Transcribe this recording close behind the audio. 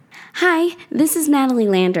Hi, this is Natalie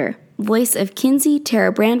Lander, voice of Kinsey,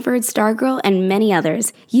 Tara Branford, Stargirl, and many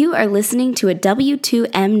others. You are listening to a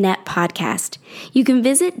W2Mnet podcast. You can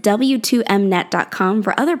visit W2Mnet.com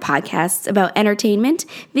for other podcasts about entertainment,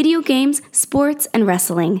 video games, sports, and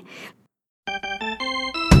wrestling.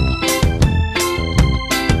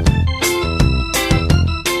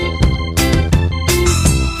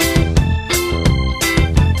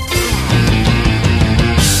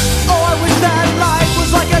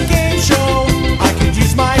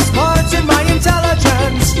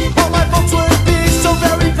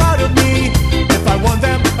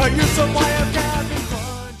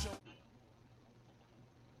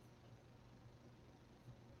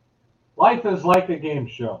 Life is like a game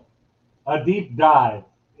show, a deep dive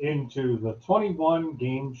into the 21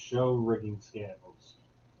 game show rigging scandals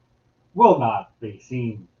will not be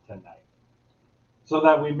seen tonight, so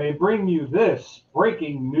that we may bring you this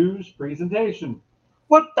breaking news presentation.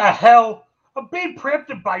 What the hell? I'm being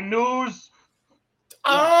preempted by news.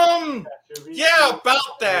 Yeah,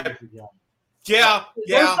 about that. Yeah.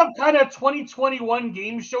 There's some kind of 2021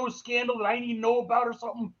 game show scandal that I need to know about or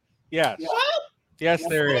something. Yes. What? Yes,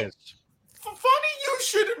 there is. Funny you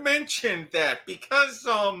should have mentioned that because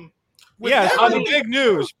yes, on the big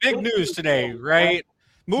news today, right?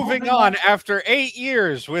 Moving on, after 8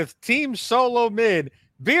 years with Team Solo Mid,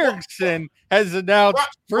 Bjergsen has announced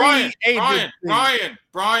free agency.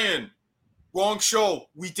 Brian, wrong show.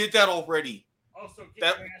 We did that already. Also,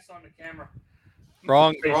 get your ass on the camera.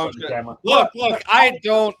 Wrong. Camera. Look,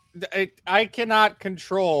 I cannot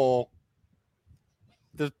control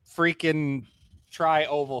the freaking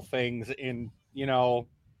tri-oval things in,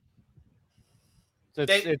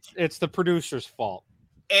 it's the producer's fault.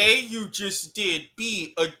 A, you just did.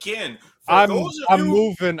 B, again,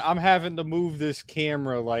 I'm having to move this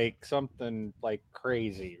camera like something like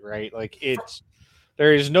crazy, right? Like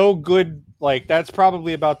there is no good, like that's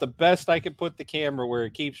probably about the best I could put the camera where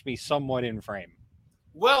it keeps me somewhat in frame.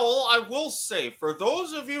 Well, I will say, for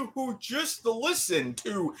those of you who just listened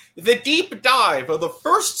to the deep dive of the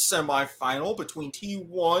first semifinal between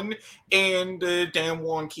T1 and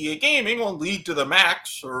Damwon Kia Gaming on League to the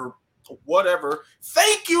Max or whatever,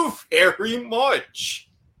 thank you very much.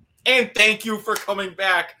 And thank you for coming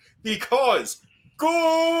back, because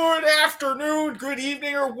good afternoon, good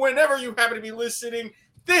evening, or whenever you happen to be listening,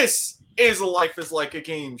 this is Life is Like a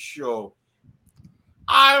Game Show.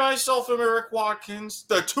 I myself am Eric Watkins,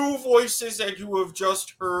 the two voices that you have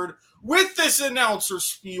just heard with this announcer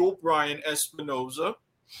spiel, Brian Espinoza.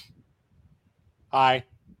 Hi.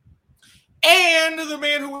 And the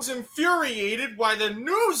man who was infuriated by the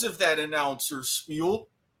news of that announcer spiel,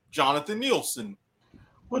 Jonathan Nielsen.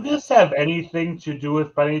 Would this have anything to do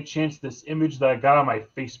with, by any chance, this image that I got on my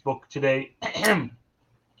Facebook today?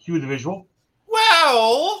 Cue the visual.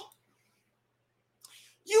 Well,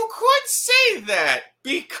 you could say that,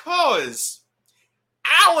 because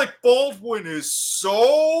Alec Baldwin is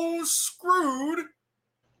so screwed.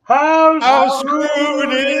 How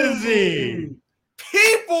screwed is he?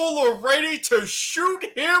 People are ready to shoot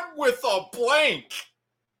him with a blank.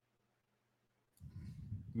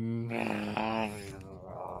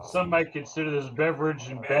 Some might consider this beverage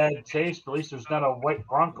in bad taste, but at least there's not a white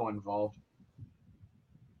Bronco involved.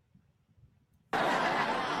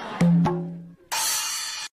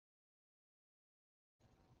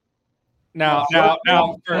 Now,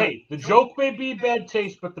 hey, the joke may be bad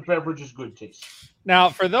taste, but the beverage is good taste. Now,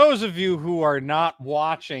 for those of you who are not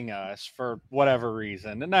watching us for whatever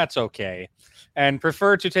reason, and that's okay, and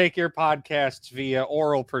prefer to take your podcasts via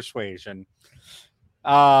oral persuasion,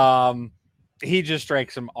 he just drank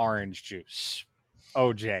some orange juice.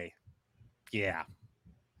 OJ. Yeah.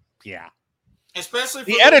 Especially for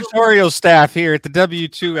the editorial staff here at the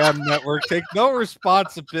W2M Network take no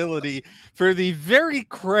responsibility for the very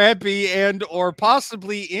crappy and or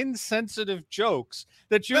possibly insensitive jokes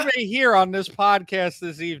that you may hear on this podcast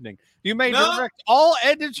this evening. You may direct all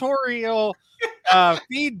editorial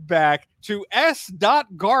feedback to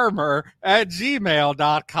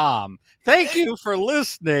s.garmer@gmail.com. Thank you for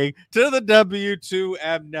listening to the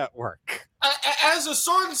W2M Network. As a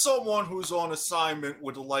certain someone who's on assignment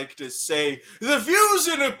would like to say, the views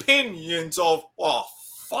and opinions of,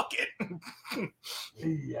 fuck it.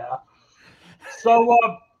 Yeah. So,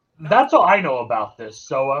 that's all I know about this.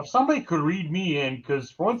 So, if somebody could read me in, because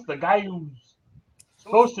for once, the guy who's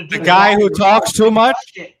supposed to do the guy who talks too much,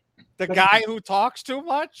 the guy who talks too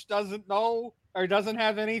much doesn't know or doesn't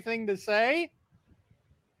have anything to say.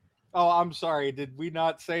 Oh, I'm sorry. Did we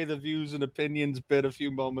not say the views and opinions bit a few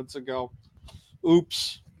moments ago?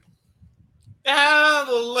 Oops.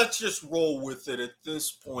 Let's just roll with it at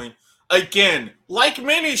this point. Again, like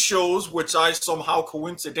many shows, which I somehow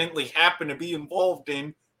coincidentally happen to be involved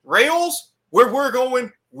in, rails, where we're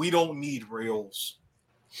going, we don't need rails.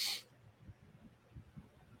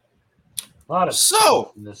 A lot of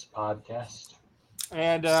So, in this podcast.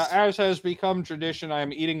 And as has become tradition, I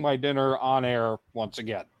am eating my dinner on air once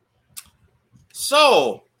again.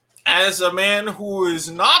 So, as a man who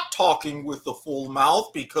is not talking with the full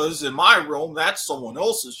mouth, because in my realm, that's someone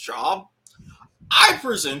else's job, I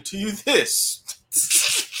present to you this.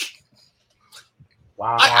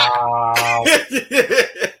 Wow.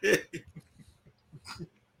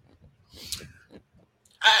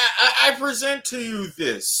 I present to you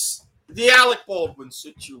this. The Alec Baldwin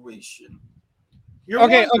situation.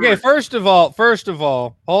 Okay. First of all,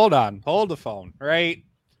 hold the phone, right?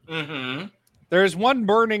 Mm-hmm. There's one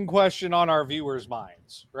burning question on our viewers'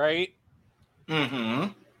 minds, right?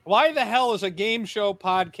 Mm-hmm. Why the hell is a game show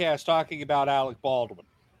podcast talking about Alec Baldwin?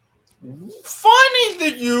 Funny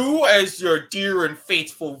that you, as your dear and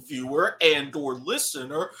faithful viewer and or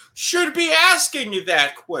listener, should be asking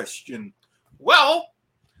that question. Well,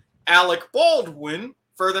 Alec Baldwin,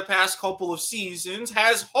 for the past couple of seasons,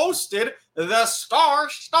 has hosted the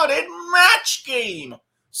star-studded Match Game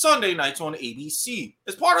Sunday nights on ABC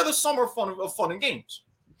as part of the summer of fun and games.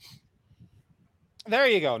 There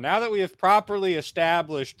you go. Now that we have properly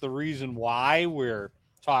established the reason why we're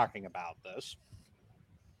talking about this,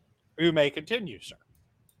 you may continue, sir.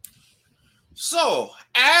 So,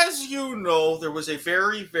 as you know, there was a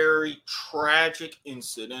very, very tragic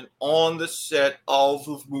incident on the set of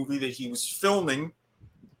the movie that he was filming,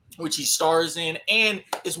 which he stars in and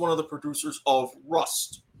is one of the producers of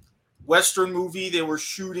Rust. Western movie they were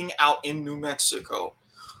shooting out in New Mexico.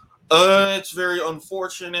 It's very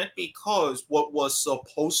unfortunate because what was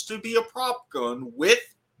supposed to be a prop gun with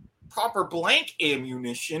proper blank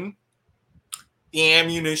ammunition, the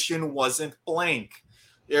ammunition wasn't blank.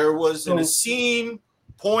 There was in a scene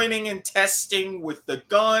pointing and testing with the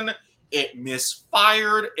gun. It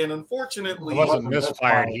misfired, and unfortunately, It wasn't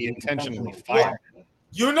misfired. He intentionally fired it.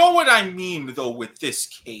 You know what I mean, though, with this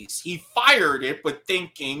case. He fired it, but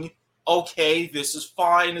thinking, okay, this is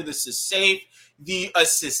fine, this is safe. The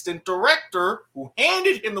assistant director who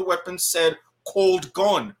handed him the weapon said, cold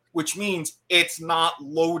gun, which means it's not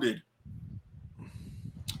loaded.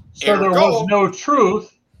 So there was no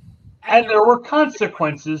truth, and there were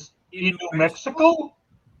consequences in New Mexico?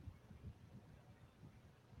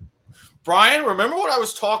 Brian, remember what I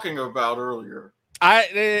was talking about earlier?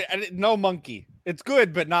 No monkey. It's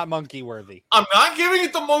good, but not monkey worthy. I'm not giving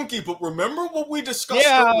it the monkey, but remember what we discussed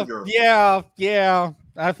earlier. Yeah.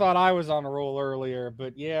 I thought I was on a roll earlier,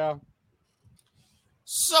 but yeah.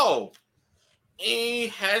 So, he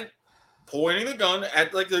had pointing the gun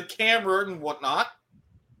at like the camera and whatnot.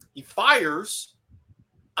 He fires.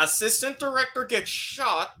 Assistant director gets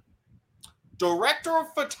shot. Director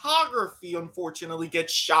of photography, unfortunately,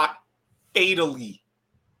 gets shot fatally.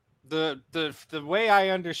 The way I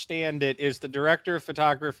understand it is the director of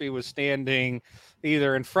photography was standing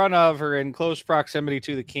either in front of or in close proximity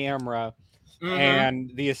to the camera,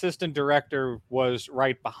 and the assistant director was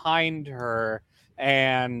right behind her,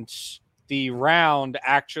 and the round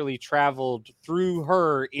actually traveled through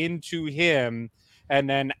her into him and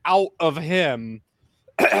then out of him,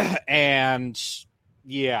 and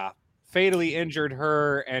fatally injured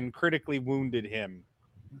her and critically wounded him.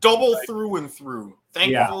 Double through and through.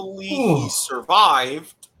 Thankfully, he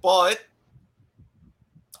survived, but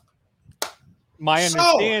my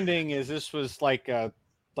understanding is this was like a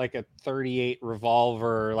 38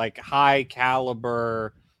 revolver, like high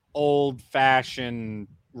caliber, old fashioned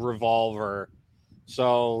revolver.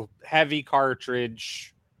 So heavy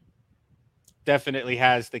cartridge, definitely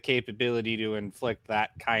has the capability to inflict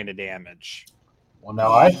that kind of damage. Well,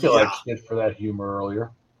 now I feel like shit for that humor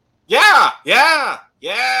earlier. Yeah.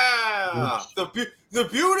 The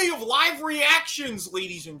beauty of live reactions,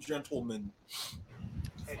 ladies and gentlemen.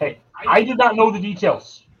 Hey, I did not know the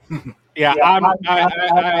details.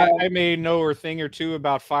 I may know a thing or two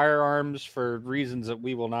about firearms for reasons that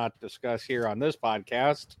we will not discuss here on this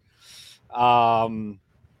podcast.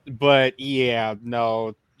 But yeah,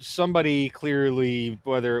 no, somebody clearly,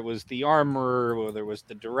 whether it was the armorer, whether it was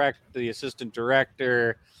the assistant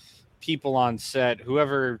director, people on set,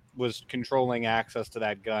 whoever was controlling access to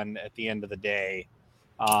that gun at the end of the day,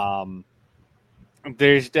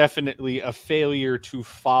 there's definitely a failure to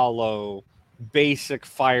follow basic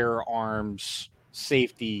firearms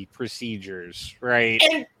safety procedures, right?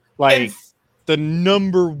 The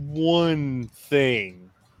number one thing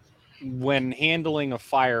when handling a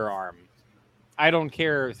firearm, I don't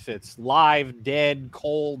care if it's live, dead,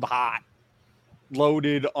 cold, hot,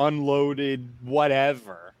 loaded, unloaded,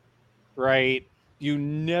 whatever, right? You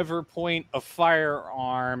never point a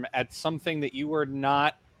firearm at something that you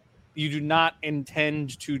do not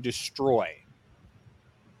intend to destroy,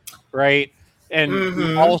 right? And you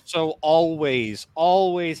Mm-hmm. also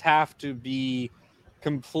always have to be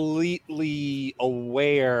completely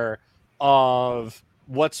aware of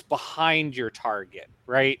what's behind your target,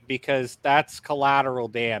 right? Because that's collateral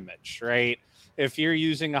damage, right? If you're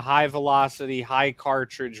using a high velocity, high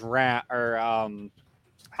cartridge round or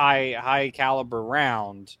high caliber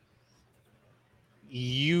round,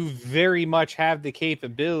 you very much have the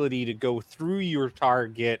capability to go through your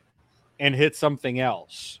target and hit something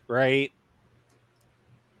else, right?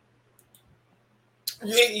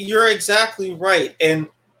 You're exactly right. And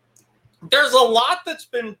there's a lot that's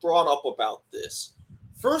been brought up about this.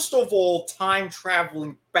 First of all, time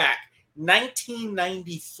traveling back,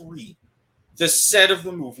 1993, the set of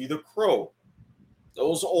the movie The Crow.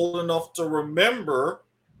 Those old enough to remember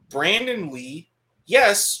Brandon Lee,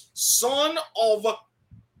 yes, son of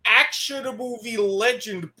action movie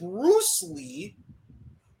legend Bruce Lee,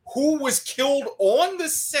 who was killed on the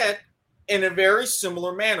set in a very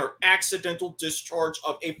similar manner, accidental discharge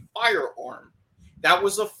of a firearm. That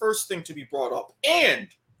was the first thing to be brought up. And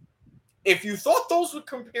if you thought those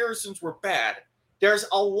comparisons were bad, there's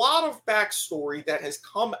a lot of backstory that has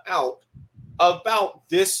come out about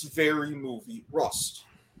this very movie, Rust.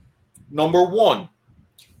 Number one,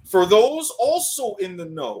 for those also in the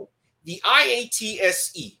know, the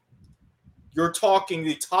IATSE, you're talking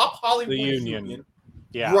the top Hollywood union,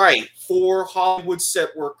 yeah, right, for Hollywood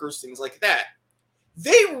set workers, things like that.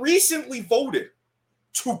 They recently voted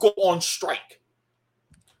to go on strike.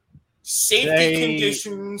 Safety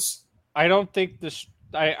conditions. I don't think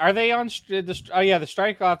are they on the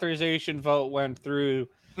strike authorization vote went through.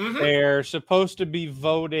 Mm-hmm. They're supposed to be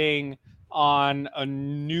voting on a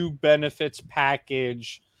new benefits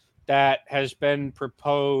package that has been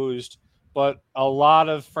proposed, but a lot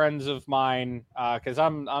of friends of mine, because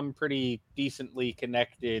I'm pretty decently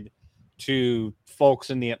connected to folks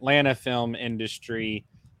in the Atlanta film industry,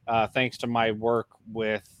 thanks to my work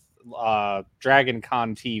with Dragon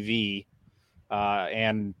Con TV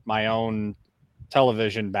and my own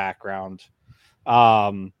television background.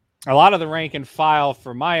 A lot of the rank and file,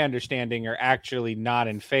 from my understanding, are actually not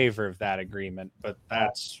in favor of that agreement, but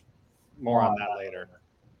that's more on that later.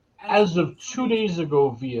 As of 2 days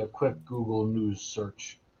ago, via quick Google News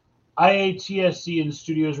search, IATSE and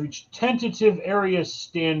studios reached tentative area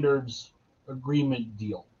standards agreement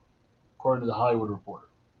deal, according to the Hollywood Reporter.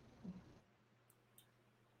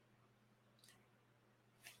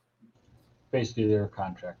 Basically, their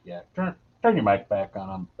contract. Yeah, turn your mic back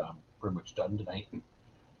on. I'm pretty much done tonight.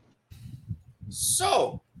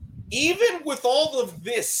 So, even with all of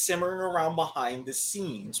this simmering around behind the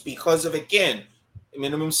scenes, because of, again,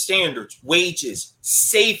 minimum standards, wages,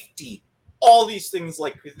 safety, all these things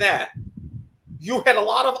like that, you had a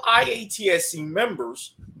lot of IATSE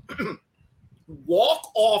members walk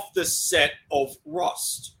off the set of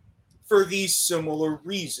Rust for these similar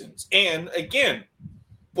reasons. And again,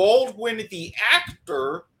 Baldwin, the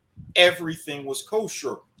actor, everything was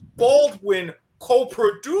kosher. Baldwin,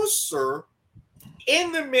 co-producer,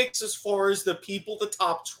 in the mix as far as the people at the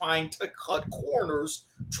top trying to cut corners,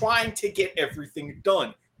 trying to get everything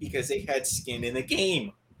done because they had skin in the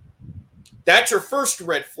game. That's your first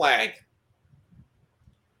red flag.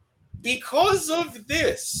 Because of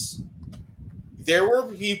this, there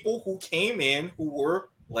were people who came in who were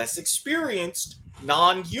less experienced,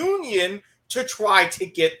 non-union, to try to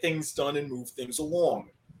get things done and move things along.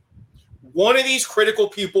 One of these critical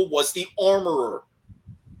people was the armorer.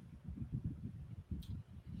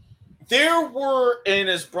 There were, and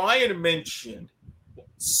as Brian mentioned,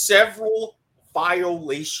 several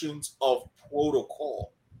violations of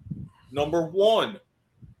protocol. Number one,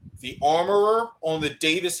 the armorer on the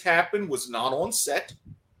day this happened was not on set.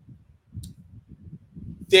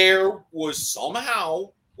 There was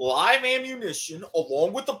somehow live ammunition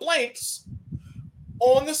along with the blanks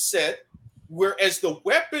on the set, whereas the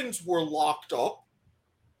weapons were locked up,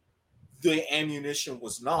 the ammunition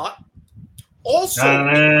was not. Also,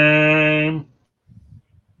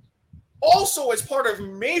 as part of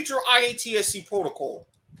major IATSE protocol,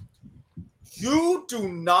 you do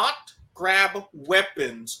not grab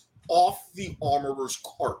weapons off the armorer's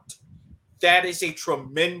cart. That is a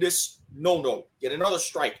tremendous no-no. Get another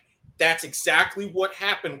strike. That's exactly what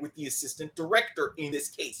happened with the assistant director in this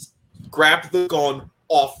case. Grabbed the gun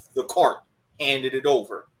off the cart, handed it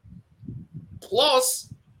over.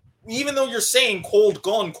 Plus, even though you're saying cold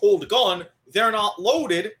gun, they're not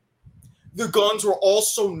loaded. the guns were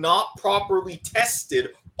also not properly tested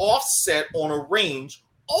offset on a range,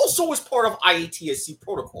 also as part of IATSC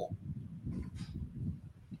protocol.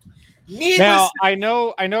 Now, I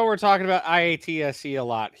know we're talking about IATSC a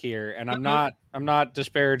lot here, and I'm not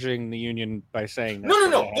disparaging the union by saying this.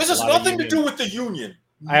 No. This has nothing to do with the union.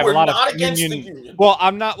 We're not against the union. Well,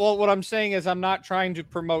 I'm not. Well, what I'm saying is I'm not trying to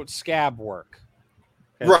promote scab work.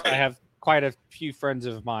 Right. I have quite a few friends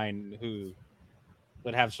of mine who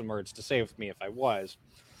would have some words to say with me if I was.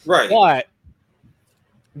 Right. But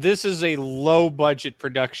this is a low budget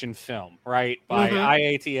production film, right? By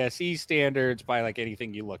IATSE standards, by like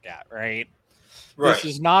anything you look at, right? This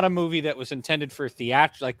is not a movie that was intended for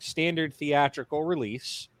standard theatrical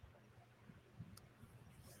release.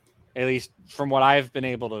 At least from what I've been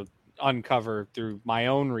able to uncover through my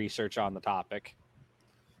own research on the topic.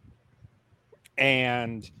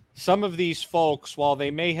 And some of these folks, while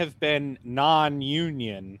they may have been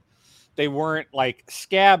non-union, they weren't like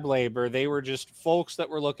scab labor. They were just folks that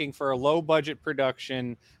were looking for a low budget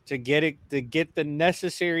production to get the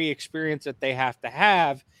necessary experience that they have to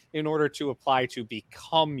have in order to apply to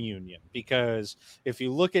become union. Because if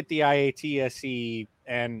you look at the IATSE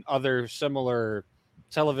and other similar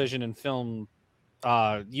television and film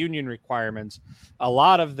union requirements, a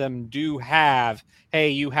lot of them do have, hey,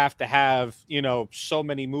 you have to have, so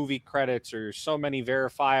many movie credits or so many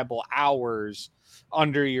verifiable hours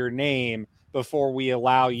under your name before we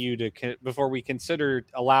consider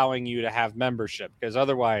allowing you to have membership, because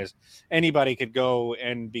otherwise anybody could go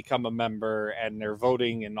and become a member, and their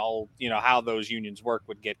voting and all, how those unions work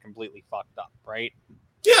would get completely fucked up, right?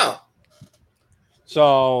 Yeah.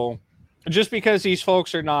 So just because these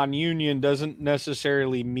folks are non-union doesn't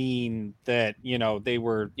necessarily mean that, they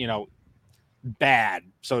were, bad,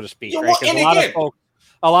 so to speak. Yeah, right? well,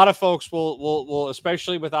 A lot of folks will,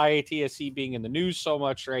 especially with IATSE being in the news so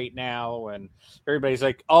much right now, and everybody's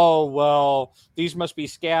like, oh, well, these must be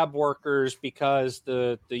scab workers because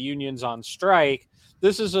the union's on strike.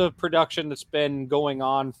 This is a production that's been going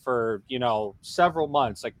on for, several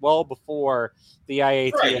months, like well before the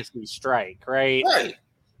IATSE strike, right? Right.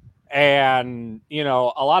 And, a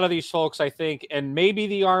lot of these folks, I think, and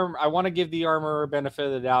maybe I want to give the armorer a benefit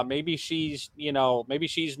of the doubt. Maybe she's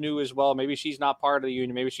new as well. Maybe she's not part of the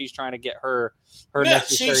union. Maybe she's trying to get her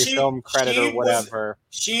necessary film credit or whatever.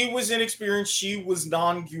 She was inexperienced. She was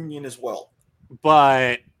non-union as well.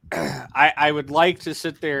 But I would like to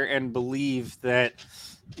sit there and believe that,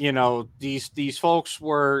 these folks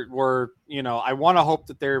were, I want to hope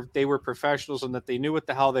that they were professionals and that they knew what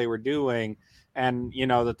the hell they were doing. And,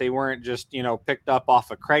 that they weren't just, picked up off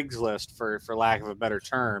of Craigslist for lack of a better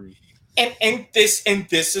term. And this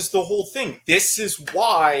is the whole thing. This is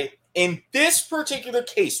why in this particular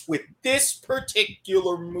case, with this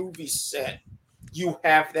particular movie set, you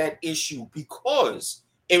have that issue, because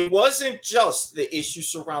it wasn't just the issue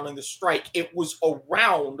surrounding the strike. It was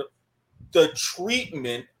around the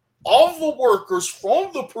treatment of the workers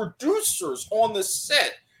from the producers on the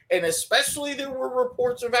set. And especially there were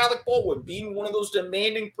reports of Alec Baldwin being one of those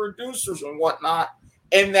demanding producers and whatnot.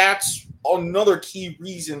 And that's another key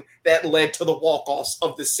reason that led to the walk-offs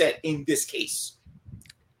of the set in this case.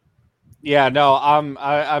 Yeah, no,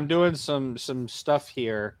 I'm doing some stuff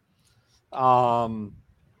here. My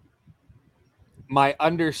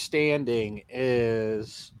understanding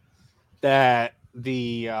is that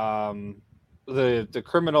the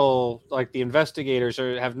criminal, like the investigators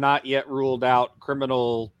have not yet ruled out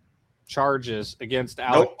criminal charges against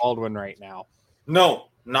Alec Baldwin right now. No,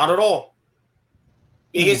 not at all.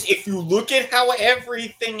 Because if you look at how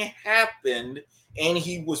everything happened, and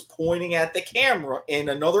he was pointing at the camera, and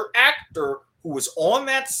another actor who was on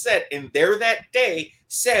that set and there that day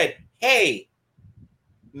said, hey,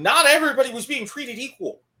 not everybody was being treated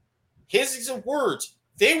equal. His words,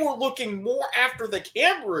 they were looking more after the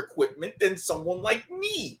camera equipment than someone like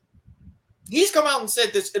me. He's come out and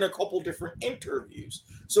said this in a couple different interviews.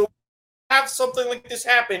 So have something like this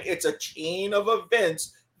happen, it's a chain of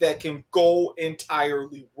events that can go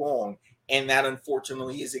entirely wrong. And that,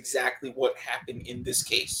 unfortunately, is exactly what happened in this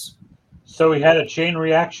case. So we had a chain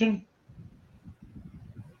reaction?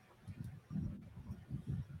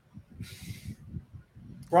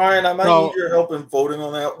 Brian, I might need your help in voting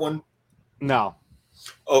on that one. No.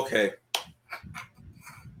 Okay.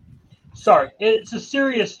 Sorry, it's a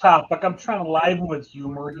serious topic. I'm trying to liven with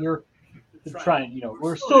humor here.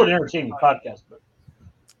 We're still an entertaining podcast. But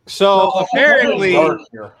so apparently,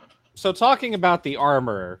 so talking about the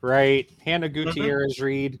armorer, right? Hannah Gutierrez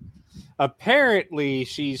Reed. Apparently,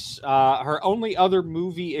 she's her only other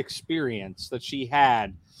movie experience that she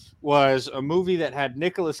had was a movie that had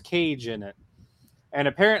Nicolas Cage in it. And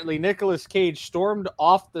apparently Nicolas Cage stormed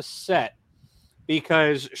off the set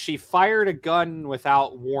because she fired a gun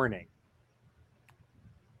without warning.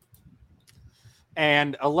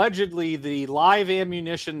 And allegedly the live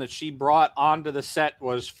ammunition that she brought onto the set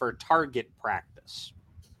was for target practice,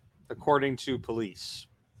 according to police.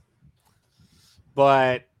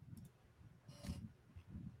 But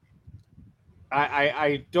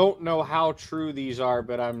I don't know how true these are,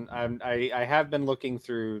 but I have been looking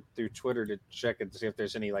through Twitter to check it to see if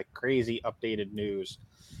there's any like crazy updated news.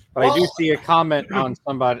 But I do see a comment on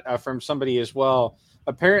somebody from somebody as well.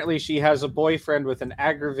 Apparently, she has a boyfriend with an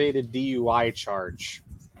aggravated DUI charge.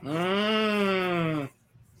 And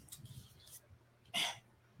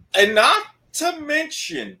not to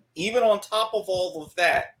mention, even on top of all of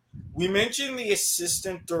that, we mentioned the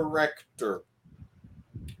assistant director,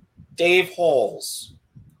 Dave Halls.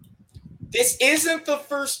 This isn't the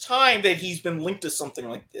first time that he's been linked to something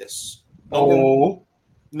like this.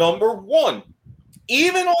 Number one,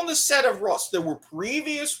 even on the set of Rust, there were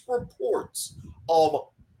previous reports of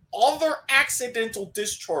other accidental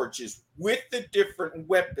discharges with the different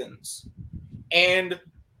weapons. And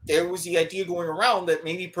there was the idea going around that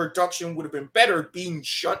maybe production would have been better being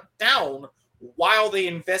shut down while they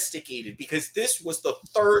investigated, because this was the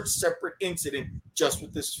third separate incident just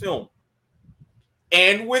with this film.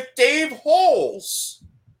 And with Dave Halls,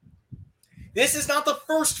 this is not the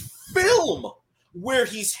first film where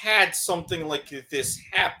he's had something like this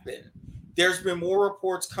happen. There's been more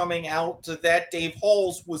reports coming out that Dave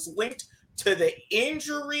Halls was linked to the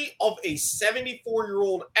injury of a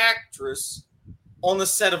 74-year-old actress on the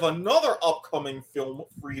set of another upcoming film,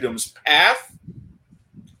 Freedom's Path.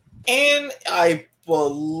 And I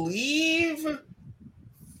believe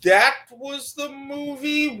that was the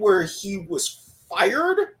movie where he was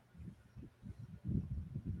fired.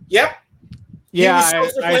 Yep. Yeah,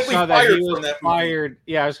 I saw that he was fired.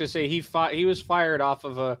 Yeah, I was gonna say he was fired off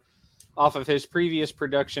of his previous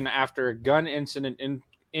production after a gun incident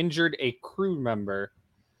injured a crew member,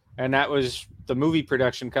 and that was the movie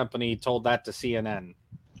production company told that to CNN.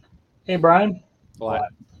 Hey, Brian. What?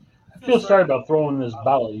 I feel sorry about throwing this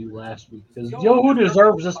bottle at you last week, because you know who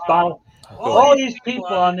deserves this bottle? All these people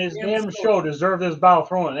on this damn show deserve this bottle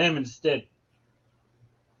thrown at them instead.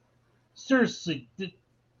 Seriously.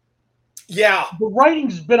 Yeah. The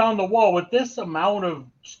writing's been on the wall with this amount of,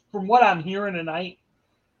 from what I'm hearing tonight.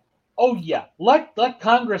 Oh, yeah. Let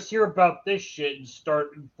Congress hear about this shit and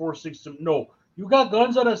start enforcing some. No, you got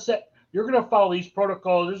guns on a set. You're going to follow these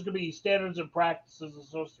protocols. There's going to be standards and practices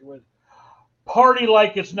associated with it. Party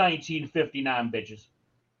like it's 1959, bitches.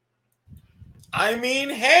 I mean,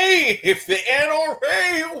 hey, if the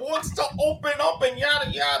NRA wants to open up and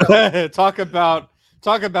yada yada. Talk about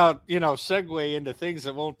segue into things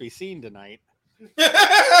that won't be seen tonight.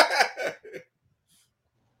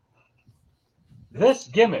 This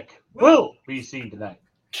gimmick will be seen tonight.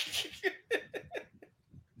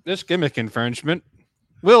 This gimmick infringement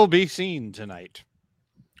will be seen tonight.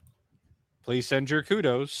 Please send your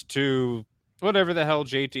kudos to whatever the hell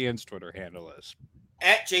JTN's Twitter handle is.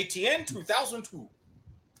 At JTN 2002.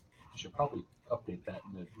 Should probably update that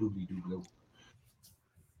in the doobly-doo.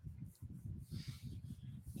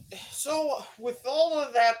 So, with all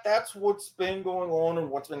of that, that's what's been going on and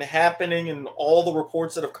what's been happening and all the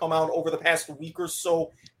reports that have come out over the past week or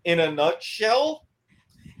so. In a nutshell,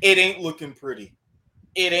 it ain't looking pretty.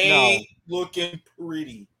 It ain't looking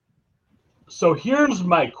pretty. So here's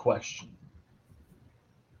my question.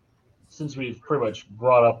 Since we've pretty much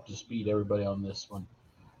brought up to speed everybody on this one.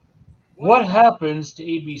 What happens to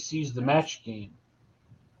ABC's The Match Game?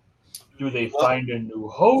 Do they find a new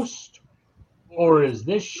host? Or is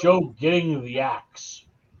this show getting the axe?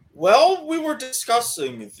 Well, we were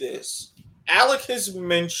discussing this. Alec has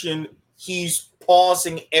mentioned he's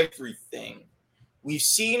pausing everything. We've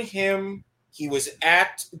seen him. He was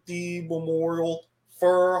at the memorial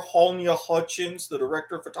for Halyna Hutchins, the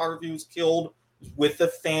director of photography who was killed, with the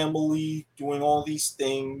family, doing all these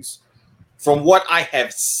things. From what I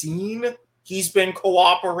have seen, he's been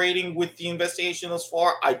cooperating with the investigation thus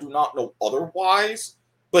far. I do not know otherwise.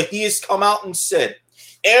 But he has come out and said,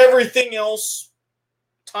 everything else,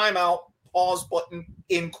 timeout, pause button,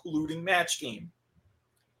 including Match Game.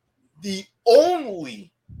 The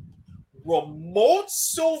only remote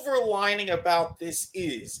silver lining about this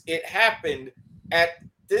is it happened at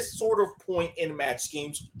this sort of point in Match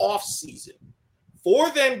Game's off-season.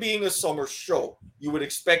 For them being a summer show, you would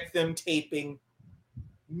expect them taping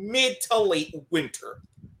mid to late winter,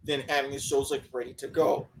 then having the shows like ready to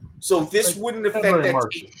go. So this wouldn't affect that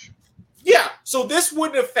taping. Yeah, so this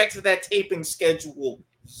wouldn't affect that taping schedule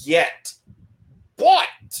yet.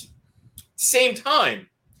 But Same time,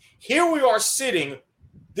 here we are sitting.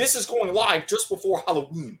 This is going live just before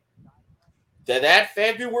Halloween. That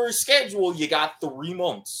February schedule, you got 3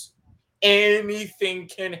 months. Anything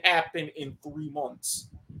can happen in 3 months.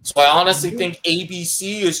 So I honestly think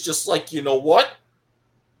ABC is just like, you know what?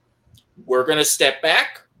 We're going to step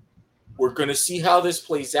back. We're going to see how this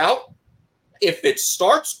plays out. If it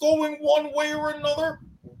starts going one way or another,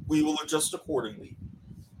 we will adjust accordingly.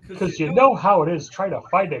 Because you know how it is trying to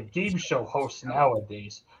find a game show host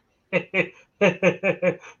nowadays.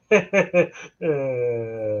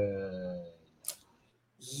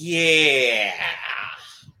 Yeah.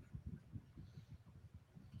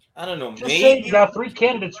 I don't know. Just saying, you got 3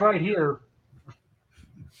 candidates right here.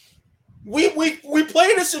 We play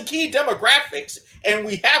into some key demographics, and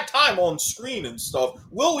we have time on screen and stuff.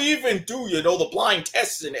 We'll even do, the blind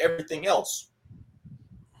tests and everything else.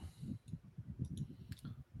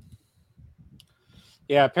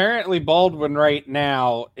 Yeah, apparently Baldwin right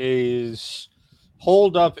now is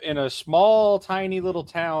holed up in a small, tiny little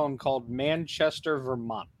town called Manchester,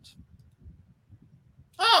 Vermont.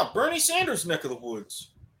 Ah, Bernie Sanders' neck of the woods.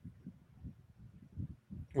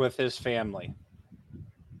 With his family.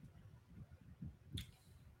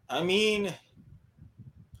 I mean,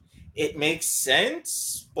 it makes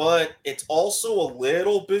sense, but it's also a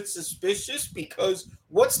little bit suspicious because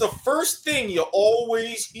what's the first thing you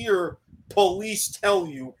always hear police tell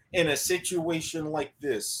you in a situation like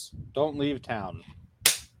this? Don't leave town.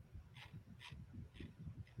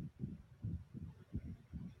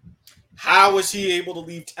 How is he able to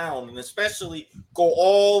leave town and especially go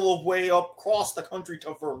all the way up across the country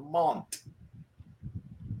to Vermont?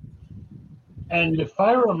 And if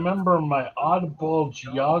I remember my oddball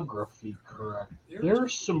geography correct,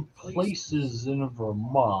 there's some places in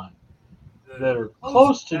Vermont that are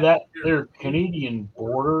close to that their Canadian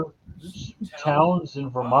border. There's some towns in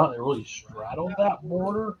Vermont that really straddle that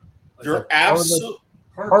border. You're absolutely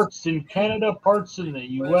parts in Canada, parts in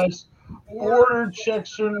the U.S. Border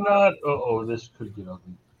checks are not. This could get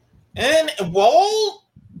ugly. And while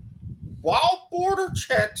border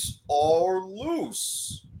checks are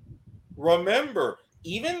loose, remember,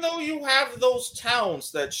 even though you have those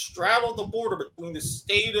towns that straddle the border between the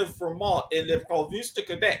state of Vermont and the province de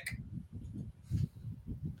Quebec,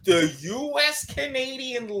 the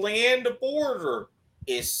U.S.-Canadian land border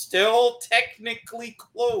is still technically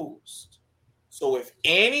closed. So if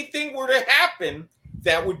anything were to happen,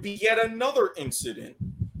 that would be yet another incident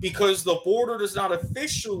because the border does not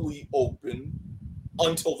officially open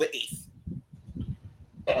until the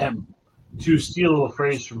 8th. To steal a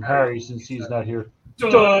phrase from Harry since he's not here.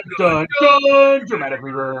 Dun, dun, dun, dramatic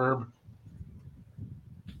reverb.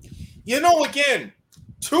 Again,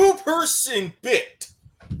 2-person bit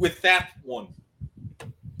with that one.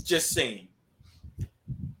 Just saying.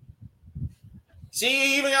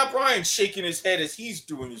 See, you even got Brian shaking his head as he's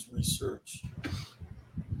doing his research.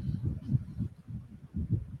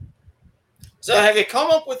 So have you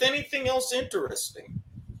come up with anything else interesting?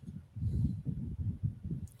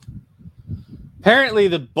 Apparently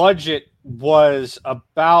the budget was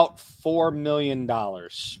about $4 million.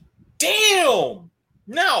 Damn!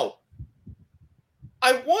 Now,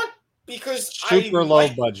 super low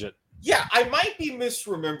budget. Yeah, I might be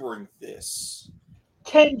misremembering this.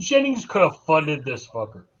 Ken Jennings could have funded this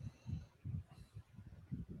fucker.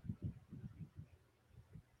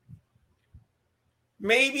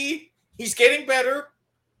 Maybe. He's getting better.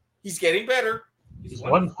 He's won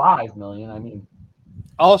 $5 million. I mean.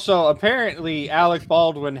 Also, apparently, Alec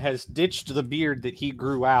Baldwin has ditched the beard that he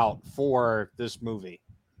grew out for this movie.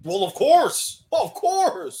 Well, of course.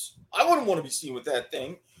 I wouldn't want to be seen with that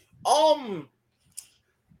thing. I'm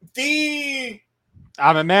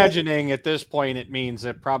imagining at this point it means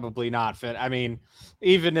it probably not fit. I mean,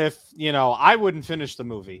 even if, I wouldn't finish the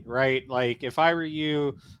movie, right? Like, if I were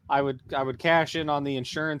you, I would cash in on the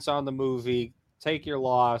insurance on the movie, take your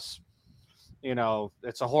loss.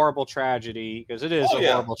 It's a horrible tragedy because it is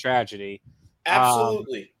horrible tragedy.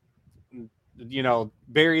 Absolutely.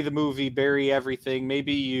 Bury the movie, bury everything.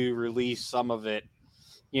 Maybe you release some of it,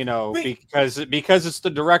 because it's the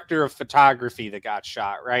director of photography that got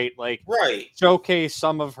shot, right? Like, right. Showcase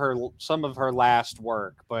some of her last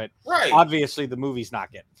work, but obviously the movie's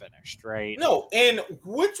not getting finished, right? No, and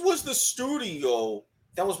which was the studio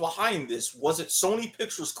that was behind this? Was it Sony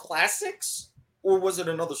Pictures Classics or was it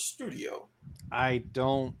another studio? I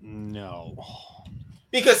don't know.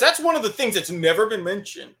 Because that's one of the things that's never been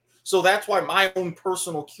mentioned. So that's why my own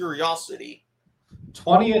personal curiosity.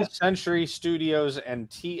 20th Century Studios and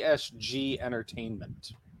TSG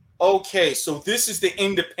Entertainment. Okay, so this is the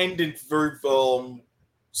independent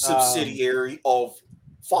subsidiary of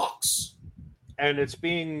Fox. and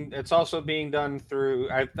it's also being done through.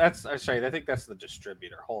 I think that's the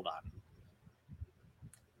distributor. Hold on.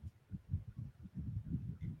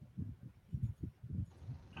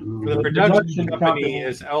 The production company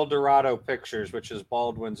is El Dorado Pictures, which is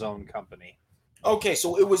Baldwin's own company. Okay,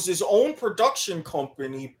 so it was his own production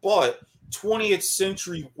company, but 20th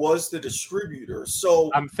Century was the distributor. So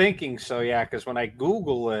I'm thinking so, yeah, because when I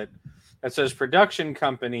Google it, it says production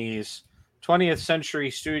companies, 20th Century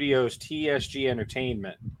Studios, TSG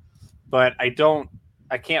Entertainment. But I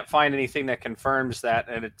can't find anything that confirms that,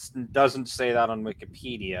 and it doesn't say that on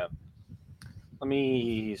Wikipedia. Let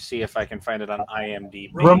me see if I can find it on IMDb.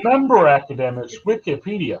 Remember, academics,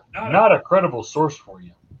 Wikipedia, not a credible source for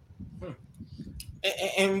you.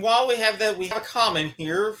 And while we have that, we have a comment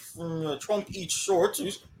here from Trump Eats Shorts,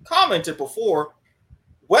 who's commented before.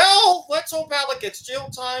 Well, let's hope Alec gets jail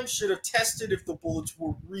time. Should have tested if the bullets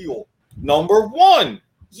were real. Number one,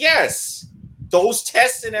 yes. Those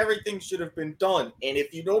tests and everything should have been done. And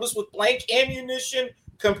if you notice with blank ammunition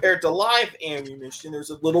compared to live ammunition,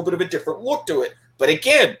 there's a little bit of a different look to it. But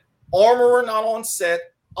again, armorer not on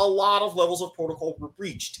set, a lot of levels of protocol were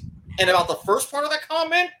breached. And about the first part of that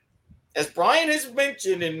comment, as Brian has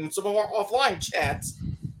mentioned in some of our offline chats,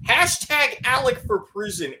 hashtag Alec for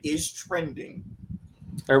prison is trending.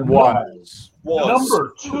 There was.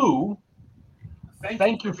 Number two,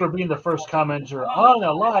 thank you for being the first commenter on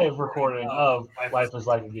a live recording of Life is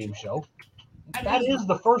Like a Game Show. That is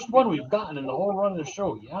the first one we've gotten in the whole run of the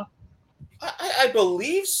show, yeah? I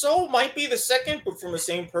believe so. Might be the second, but from the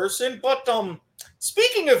same person. But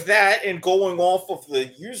speaking of that and going off of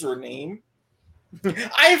the username,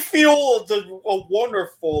 I feel a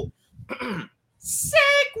wonderful segue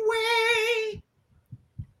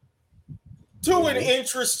to an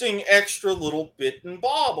interesting extra little bit and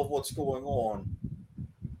bob of what's going on.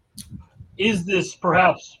 Is this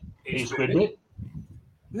perhaps a squid bit?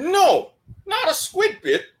 No, not a squid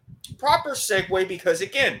bit. Proper segue because,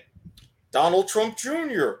 again, Donald Trump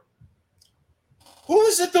Jr., who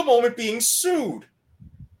is at the moment being sued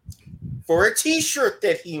for a t-shirt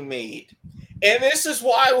that he made. And this is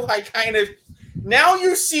why now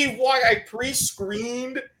you see why I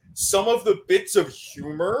pre-screened some of the bits of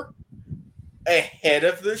humor ahead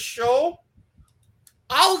of the show.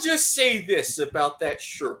 I'll just say this about that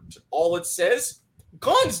shirt. All it says,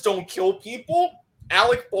 guns don't kill people.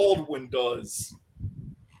 Alec Baldwin does.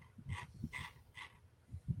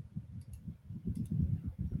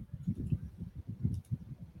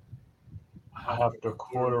 I have to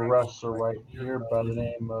quote a wrestler right here by the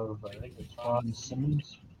name of, I think it's Ron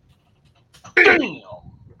Simmons.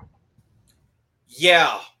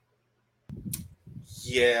 Yeah.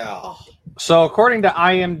 So according to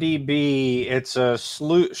IMDb, it's a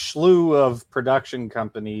slew of production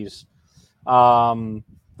companies. The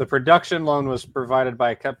production loan was provided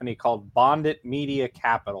by a company called Bondit Media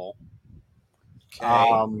Capital.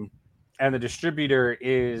 Okay. And the distributor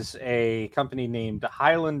is a company named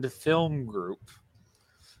Highland Film Group,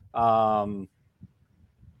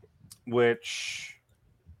 which...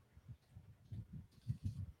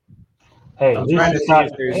 Hey, I'm trying to see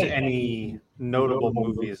if there's any notable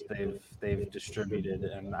movies they've distributed,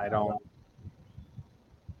 and I don't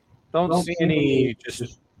see any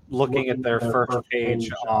just looking at their first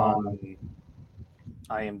page on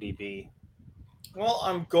IMDb. Well,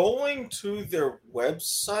 I'm going to their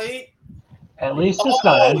website. At least it's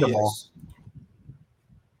not Endemol.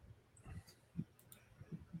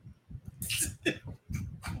 Yes.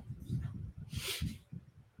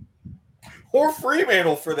 Or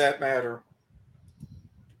Fremantle, for that matter.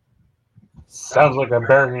 Sounds like a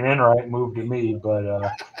bargain in right move to me, but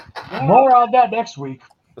more on that next week.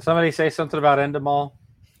 Did somebody say something about Endemol?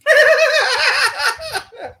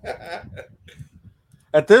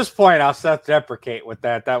 At this point, I'll self-deprecate with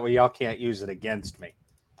that. That way y'all can't use it against me.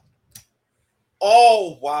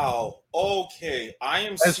 Oh, wow. Okay. I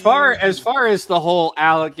am as far as the whole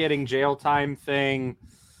Alec getting jail time thing,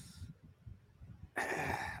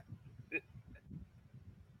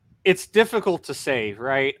 it's difficult to say,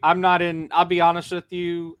 right? I'll be honest with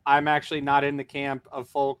you, I'm actually not in the camp of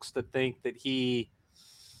folks that think that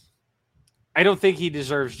I don't think he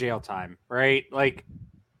deserves jail time, right? Like,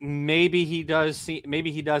 maybe he does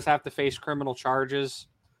have to face criminal charges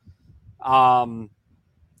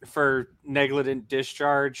for negligent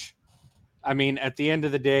discharge. I mean, at the end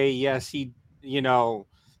of the day, yes, he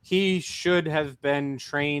should have been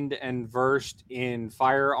trained and versed in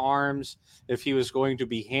firearms. If he was going to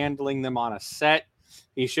be handling them on a set,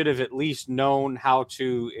 he should have at least known how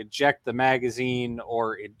to eject the magazine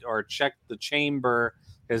or check the chamber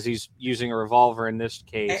because he's using a revolver in this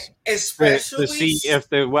case, especially to see if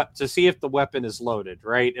the weapon is loaded.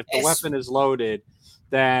 Right, if the weapon is loaded,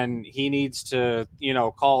 then he needs to,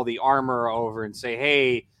 call the armorer over and say,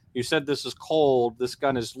 "Hey, you said this is cold. This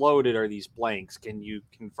gun is loaded. Are these blanks? Can you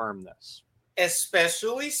confirm this?"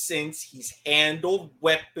 Especially since he's handled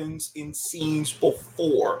weapons in scenes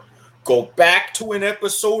before. Go back to an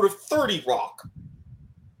episode of 30 Rock.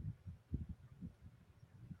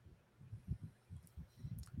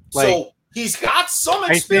 So he's got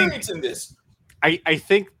some experience in this. I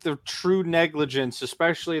think the true negligence,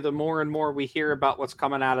 especially the more and more we hear about what's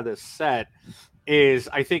coming out of this set, is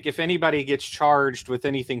I think if anybody gets charged with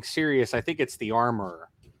anything serious, I think it's the armorer.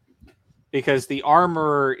 Because the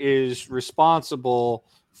armorer is responsible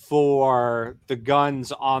for the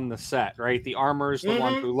guns on the set, right? The armorer is the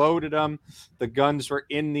one who loaded them. The guns were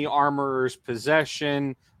in the armorer's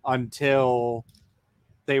possession until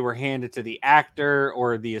they were handed to the actor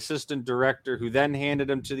or the assistant director, who then handed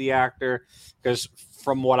them to the actor. Because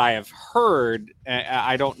from what I have heard,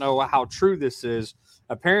 I don't know how true this is,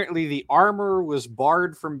 apparently the armorer was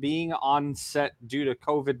barred from being on set due to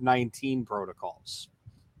COVID-19 protocols.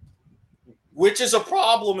 Which is a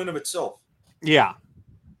problem in of itself. Yeah.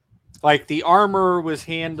 Like the armorer was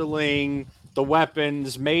handling the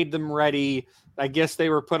weapons, made them ready. I guess they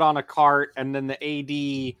were put on a cart, and then the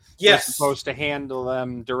AD was supposed to handle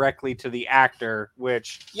them directly to the actor,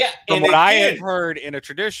 which, from what I have heard, in a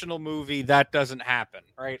traditional movie, that doesn't happen,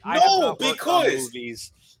 right? No, because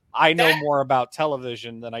movies. I know more about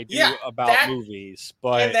television than I do about movies.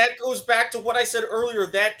 And that goes back to what I said earlier.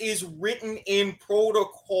 That is written in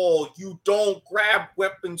protocol. You don't grab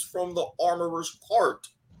weapons from the armorer's cart.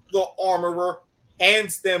 The armorer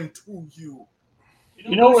hands them to you.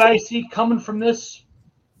 You know what I see coming from this?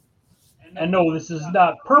 And no, this is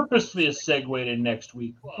not purposely a segue to next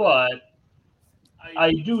week, but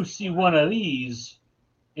I do see one of these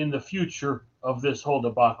in the future of this whole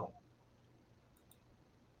debacle.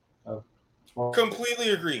 Completely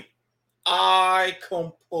agree. I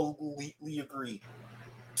completely agree.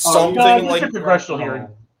 Something like a congressional hearing.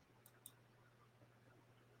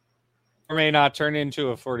 Or may not turn into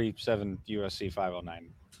a 47 USC 509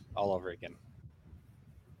 all over again.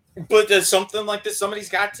 But there's something like this, somebody's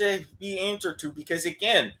got to be answered to, because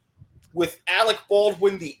again, with Alec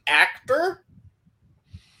Baldwin, the actor,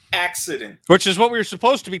 accident. Which is what we were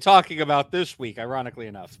supposed to be talking about this week, ironically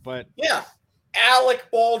enough. But yeah, Alec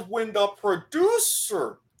Baldwin, the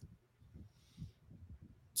producer.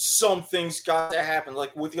 Something's got to happen,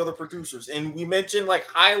 like with the other producers, and we mentioned like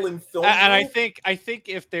Highland Film. And I think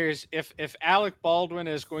if Alec Baldwin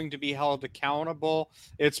is going to be held accountable,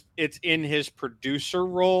 it's in his producer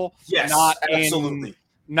role, absolutely,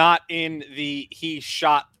 not in the he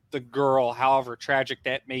shot the girl, however tragic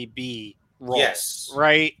that may be, role. Yes,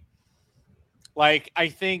 right. Like I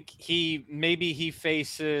think he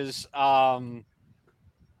faces. I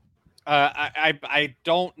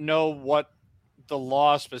don't know what the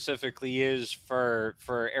law specifically is for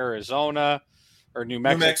Arizona or New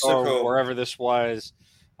Mexico, wherever this was.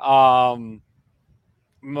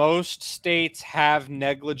 Most states have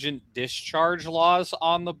negligent discharge laws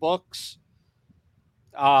on the books.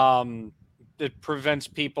 That prevents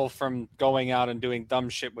people from going out and doing dumb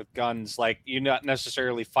shit with guns. Like you're not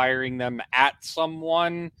necessarily firing them at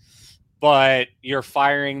someone, but you're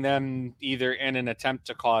firing them either in an attempt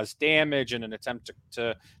to cause damage, in an attempt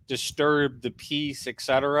to disturb the peace,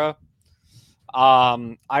 etc.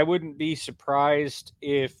 I wouldn't be surprised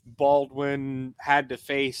if Baldwin had to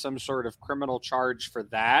face some sort of criminal charge for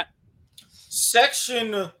that.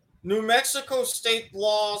 New Mexico State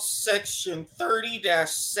Law, Section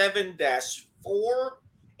 30-7-4,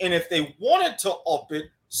 and if they wanted to up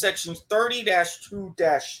it, Section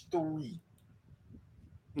 30-2-3.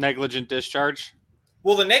 Negligent discharge?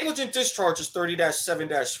 Well, the negligent discharge is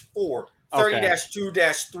 30-7-4.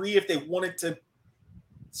 30-2-3, if they wanted to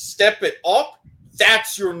step it up,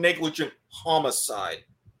 that's your negligent homicide.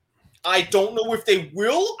 I don't know if they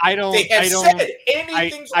will. They have said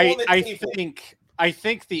anything's on the table. I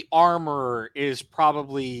think the armorer is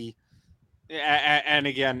probably, and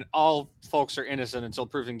again, all folks are innocent until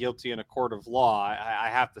proven guilty in a court of law. I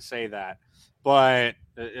have to say that. But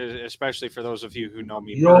especially for those of you who know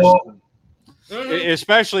me personally.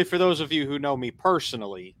 Especially for those of you who know me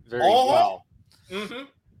personally very well. Mm-hmm.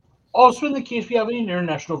 Also, in the case we have any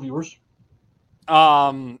international viewers.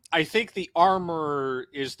 I think the armorer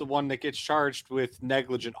is the one that gets charged with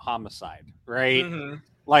negligent homicide, right? Mm-hmm.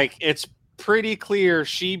 Like, it's pretty clear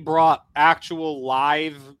she brought actual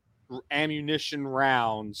live ammunition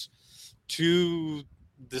rounds to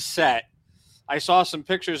the set. I saw some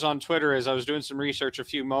pictures on Twitter as I was doing some research a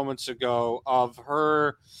few moments ago of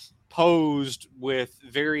her posed with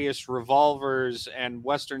various revolvers and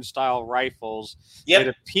Western-style rifles. Yep. It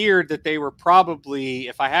appeared that they were probably,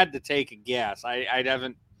 if I had to take a guess, I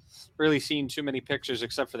haven't really seen too many pictures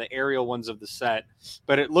except for the aerial ones of the set,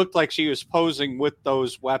 but it looked like she was posing with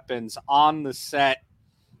those weapons on the set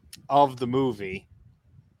of the movie.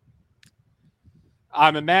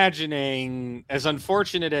 I'm imagining, as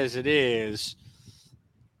unfortunate as it is,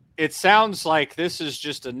 it sounds like this is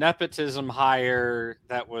just a nepotism hire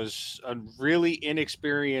that was a really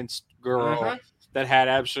inexperienced girl that had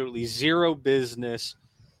absolutely zero business,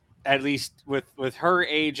 at least with her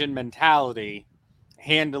age and mentality,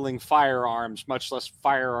 handling firearms, much less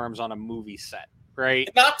firearms on a movie set, right?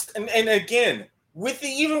 And again,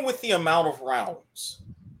 even with the amount of rounds,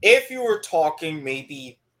 if you were talking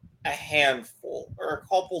maybe a handful or a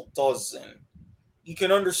couple dozen, you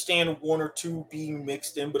can understand one or two being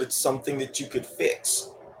mixed in, but it's something that you could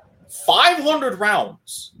fix. 500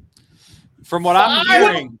 rounds. From what I'm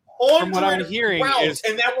hearing rounds,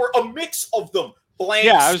 and that were a mix of them. Blanks,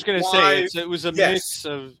 yeah, I was going to say it was a yes. mix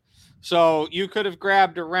of. So you could have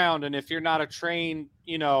grabbed a round, and if you're not trained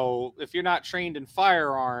in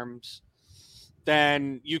firearms,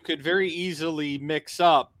 then you could very easily mix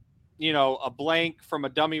up, a blank from a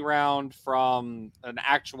dummy round from an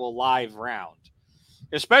actual live round.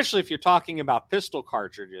 Especially if you're talking about pistol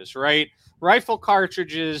cartridges, right? Rifle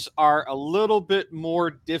cartridges are a little bit more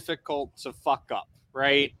difficult to fuck up,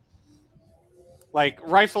 right? Like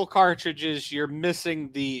rifle cartridges, you're missing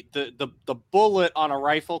the bullet on a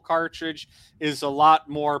rifle cartridge is a lot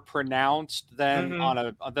more pronounced than on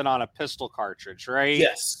a pistol cartridge, right?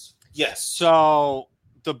 Yes. So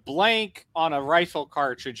the blank on a rifle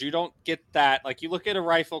cartridge, you don't get that. Like you look at a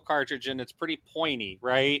rifle cartridge and it's pretty pointy,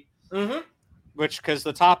 right? Because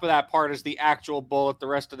the top of that part is the actual bullet, the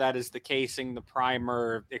rest of that is the casing, the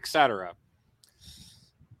primer, etc.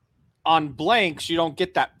 On blanks, you don't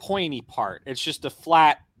get that pointy part. It's just a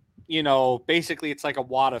flat, basically it's like a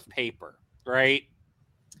wad of paper, right?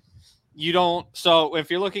 So if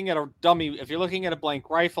you're looking at a blank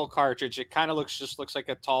rifle cartridge, it kind of looks like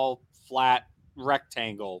a tall, flat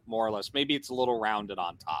rectangle, more or less. Maybe it's a little rounded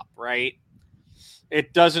on top, right?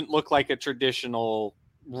 It doesn't look like a traditional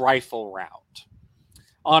rifle round.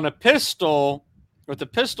 On a pistol, with a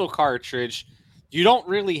pistol cartridge, you don't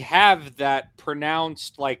really have that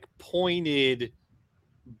pronounced, like pointed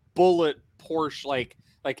bullet portion,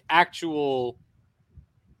 like actual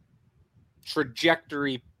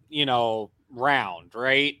trajectory, round,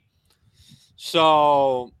 right?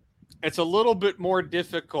 So it's a little bit more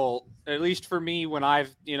difficult, at least for me, when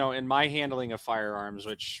I've, in my handling of firearms,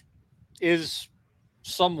 which is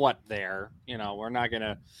somewhat there.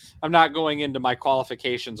 I'm not going into my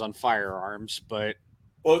qualifications on firearms, but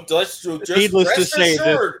just needless to say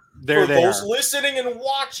that for those listening and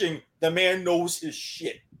watching, the man knows his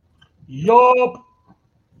shit. Yup.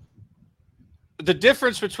 The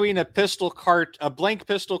difference between a blank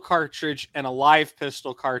pistol cartridge and a live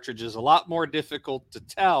pistol cartridge is a lot more difficult to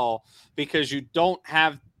tell because you don't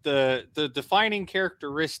have the defining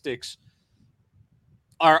characteristics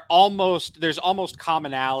there's almost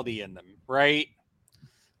commonality in them, right?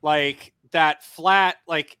 Like that flat,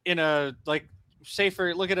 like in a, like say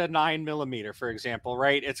look at a 9mm, for example,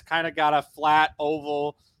 right? It's kind of got a flat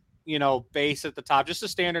oval, base at the top, just a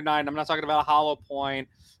standard 9. I'm not talking about a hollow point.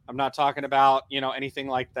 I'm not talking about, anything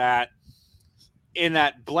like that. In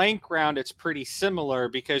that blank round, it's pretty similar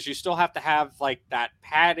because you still have to have like that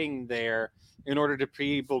padding there in order to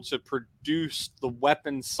be able to produce the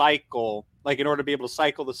weapon cycle, like in order to be able to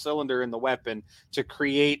cycle the cylinder in the weapon to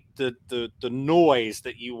create the noise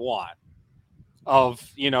that you want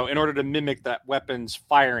in order to mimic that weapon's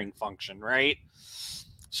firing function, right?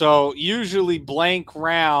 So usually blank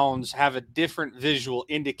rounds have a different visual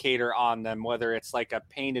indicator on them, whether it's like a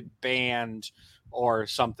painted band or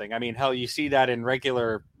something. I mean, hell, you see that in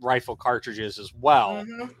regular rifle cartridges as well.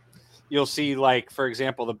 You'll see, like, for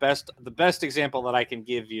example, the best example that I can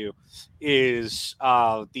give you is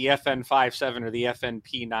the FN57 or the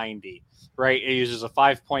FNP90, right? It uses a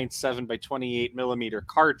 5.7 by 28 millimeter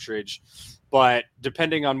cartridge, but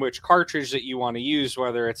depending on which cartridge that you want to use,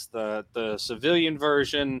 whether it's the civilian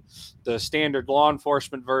version, the standard law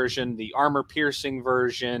enforcement version, the armor piercing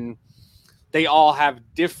version, they all have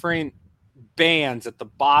different bands at the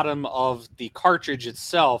bottom of the cartridge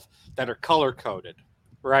itself that are color coded,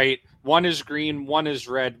 right? One is green, one is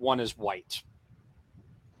red, one is white.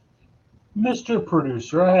 Mr.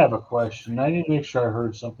 Producer, I have a question. I need to make sure I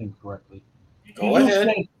heard something correctly. Go ahead.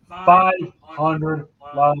 You say 500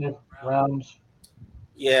 live rounds?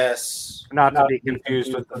 Yes. Not to be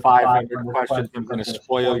confused with the 500 questions. I'm going to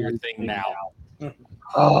spoil your thing now.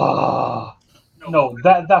 No,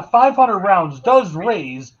 that 500 rounds does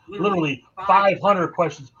raise literally 500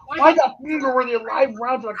 questions. Why the fuck were they live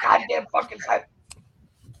rounds of a goddamn fucking set?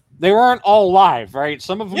 They weren't all live, right?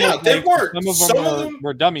 Some of them Yeah, were they weren't. Some of them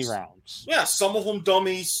were dummy rounds. Yeah, some of them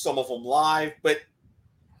dummies, some of them live. But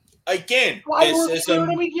again, Why were they there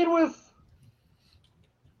to begin with?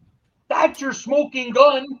 That's your smoking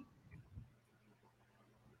gun.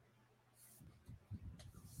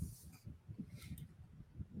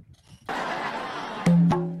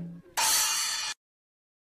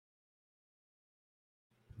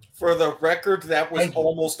 For the record, that was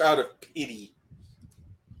almost out of pity.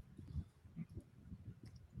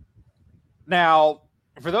 Now,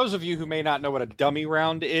 for those of you who may not know what a dummy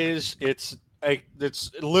round is, it's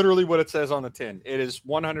literally what it says on the tin. It is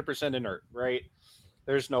 100% inert, right?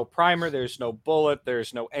 There's no primer, there's no bullet,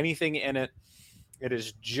 there's no anything in it. It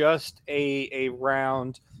is just a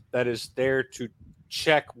round that is there to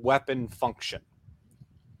check weapon function.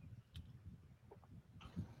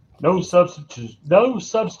 No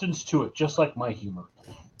substance to it, just like my humor.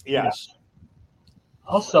 Yes.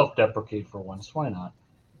 I'll self-deprecate for once. Why not?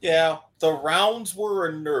 Yeah, the rounds were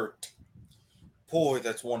inert. Boy,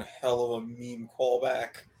 that's one hell of a meme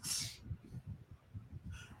callback.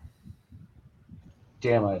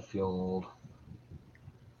 Damn, I feel old.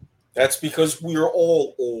 That's because we're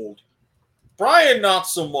all old. Brian, not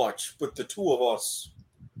so much, but the two of us.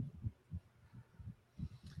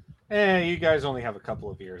 You guys only have a couple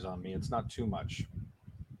of years on me. It's not too much.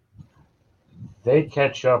 They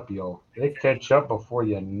catch up, yo. They catch up before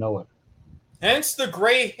you know it. Hence the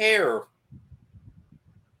gray hair.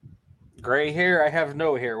 Gray hair? I have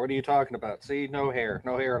no hair. What are you talking about? See, no hair.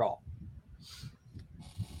 No hair at all.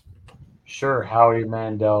 Sure, Howie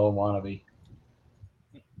Mandel wannabe.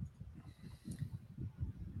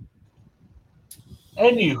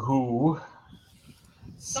 Anywho,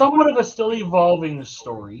 somewhat of a still evolving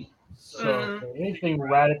story. So if anything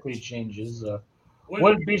radically changes,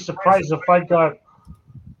 wouldn't be surprised if I got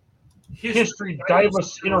History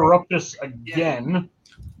Divus Interruptus again.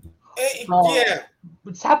 Yeah.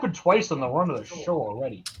 It's happened twice on the run of the show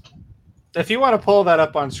already. If you want to pull that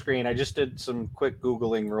up on screen, I just did some quick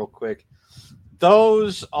Googling real quick.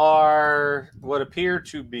 Those are what appear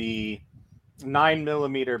to be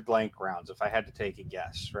 9mm blank rounds, if I had to take a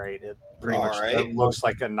guess, right? It pretty much it looks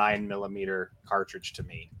like a 9mm cartridge to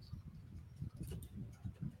me.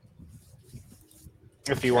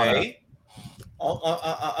 If you want to,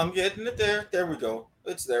 I'm getting it there. There we go.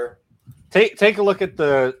 It's there. Take a look at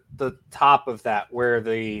the top of that, where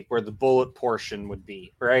the bullet portion would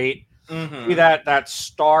be, right? Mm-hmm. See that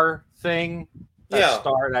star thing,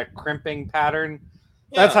 that crimping pattern.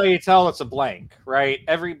 Yeah. That's how you tell it's a blank, right?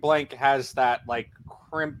 Every blank has that like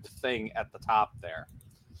crimped thing at the top there.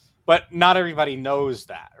 But not everybody knows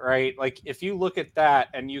that, right? Like if you look at that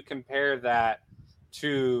and you compare that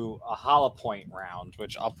to a hollow point round,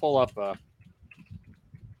 which I'll pull up what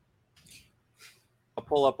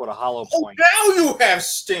a hollow point. Oh, now you have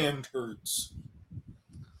standards.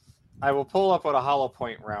 I will pull up what a hollow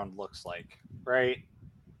point round looks like, right?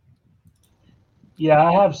 Yeah,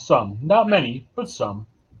 I have some. Not many, but some.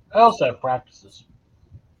 I also have practices.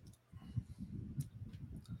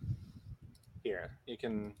 Here, you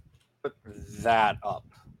can put that up.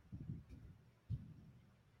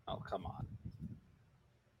 Oh, come on.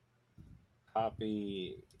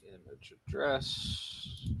 Copy image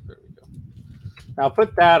address. There we go. Now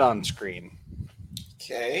put that on screen.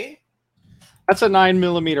 Okay. That's a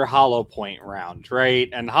 9mm hollow point round, right?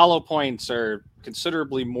 And hollow points are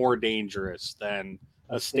considerably more dangerous than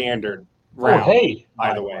a standard round. Oh, hey,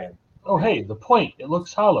 by the way. Oh, hey, the point. It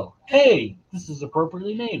looks hollow. Hey, this is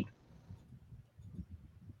appropriately named.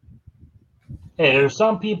 Hey, there's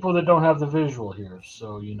some people that don't have the visual here,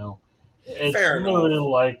 so, you know, it's really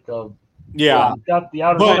like, got the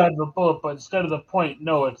outer side of the bullet, but instead of the point,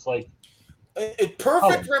 no, it's like a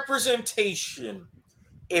perfect representation.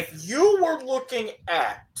 If you were looking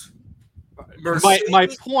at Mercedes, my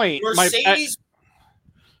point, Mercedes.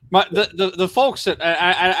 The folks that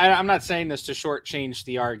I'm not saying this to shortchange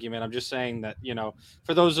the argument. I'm just saying that, you know,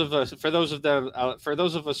 for those of us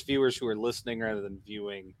viewers who are listening rather than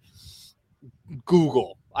viewing,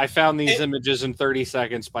 Google. I found these images in 30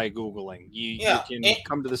 seconds by Googling. You can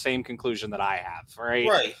come to the same conclusion that I have, right?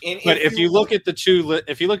 Right. But if you look at the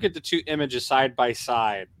two images side by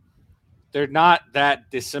side, they're not that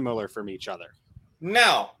dissimilar from each other.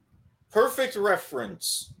 Now, perfect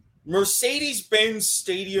reference. Mercedes-Benz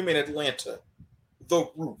Stadium in Atlanta. The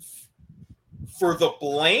roof. For the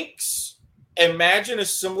blanks, Imagine a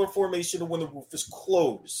similar formation to when the roof is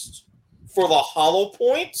closed. For the hollow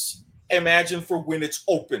points, imagine for when it's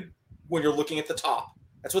open, when you're looking at the top.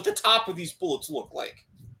 That's what the top of these bullets look like.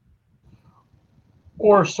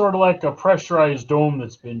 Or sort of like a pressurized dome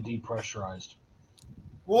that's been depressurized.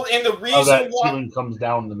 Well, and the How reason that why ceiling comes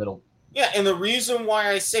down in the middle. Yeah, and the reason why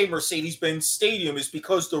I say Mercedes-Benz Stadium is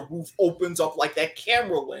because the roof opens up like that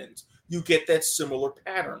camera lens. You get that similar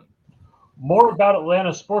pattern. More about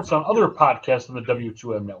Atlanta sports on other podcasts on the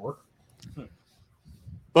W2M network.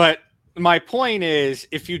 But my point is,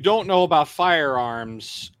 if you don't know about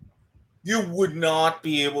firearms, you would not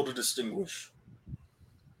be able to distinguish.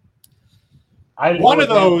 I didn't know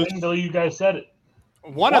those until you guys said it.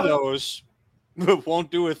 One of those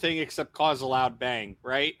won't do a thing except cause a loud bang,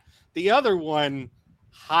 right? The other one,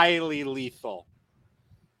 highly lethal.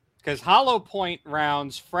 Because hollow point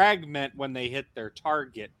rounds fragment when they hit their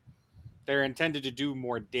target. They're intended to do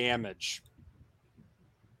more damage.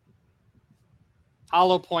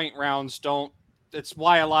 Hollow point rounds don't. That's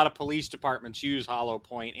why a lot of police departments use hollow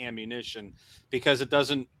point ammunition, because it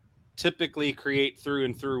doesn't typically create through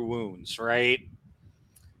and through wounds, right?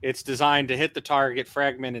 It's designed to hit the target,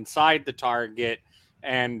 fragment inside the target,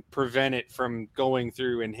 and prevent it from going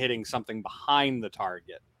through and hitting something behind the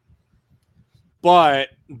target. But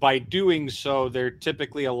by doing so, they're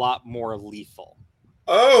typically a lot more lethal.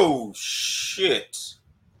 Oh, shit.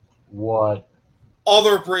 What?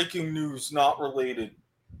 Other breaking news not related.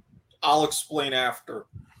 I'll explain after.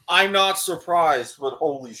 I'm not surprised, but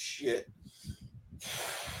holy shit.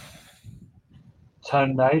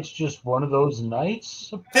 Tonight's just one of those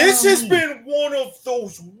nights? This has been one of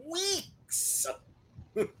those weeks.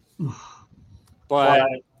 But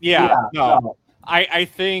no. I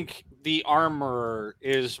think the armorer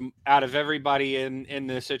is, out of everybody in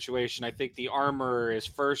this situation, I think the armorer is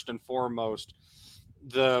first and foremost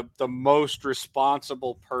the most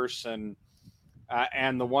responsible person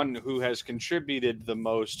and the one who has contributed the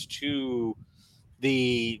most to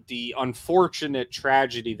the unfortunate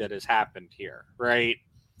tragedy that has happened here, right?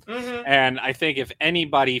 Mm-hmm. And I think if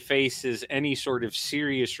anybody faces any sort of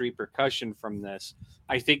serious repercussion from this,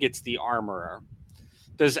 I think it's the armorer.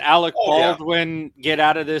 Does Alec Baldwin get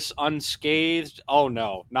out of this unscathed? Oh,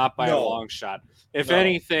 no, not by a long shot. If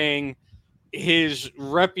anything, his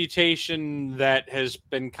reputation that has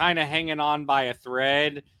been kind of hanging on by a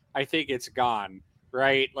thread, I think it's gone,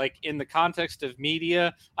 right? Like, in the context of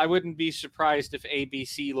media, I wouldn't be surprised if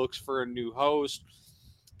ABC looks for a new host,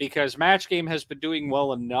 because Match Game has been doing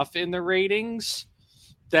well enough in the ratings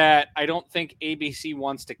that I don't think ABC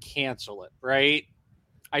wants to cancel it, right?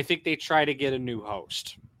 I think they try to get a new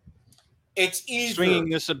host. It's either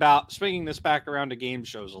swinging this back around to game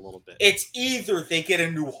shows a little bit. It's either they get a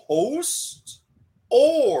new host,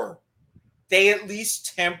 or they at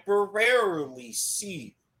least temporarily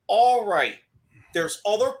see, all right, there's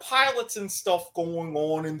other pilots and stuff going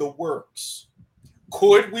on in the works.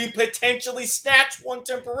 Could we potentially snatch one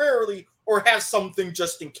temporarily, or have something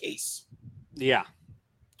just in case? Yeah.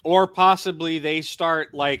 Or possibly they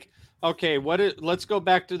start like, okay, let's go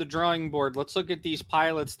back to the drawing board. Let's look at these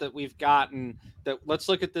pilots that we've gotten. Let's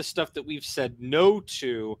look at this stuff that we've said no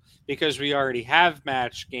to because we already have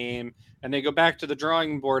Match Game. And they go back to the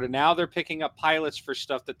drawing board, and now they're picking up pilots for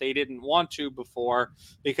stuff that they didn't want to before,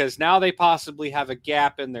 because now they possibly have a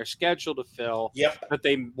gap in their schedule to fill that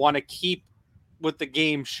they want to keep with the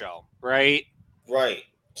game show, right? Right.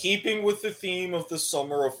 Keeping with the theme of the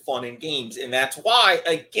summer of fun and games. And that's why,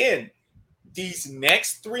 again, these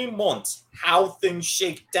next 3 months, how things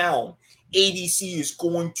shake down, ABC is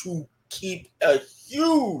going to keep a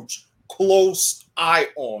huge, close eye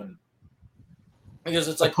on. Because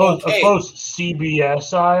it's like, a close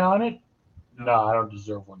CBS eye on it? No, I don't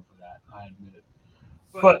deserve one for that. I admit it.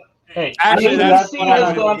 But, hey, actually, that's the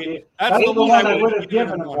one I would have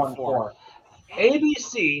given one for.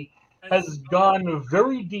 ABC has gone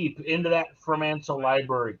very deep into that Fremantle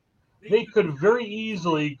library. They could very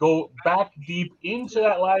easily go back deep into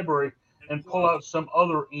that library and pull out some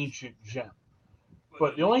other ancient gem.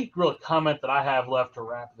 But the only real comment that I have left to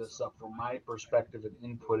wrap this up from my perspective and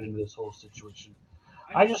input into this whole situation,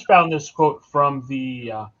 I just found this quote from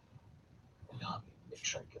the let me make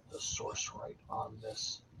sure I get the source right on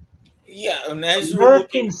this. Yeah, and as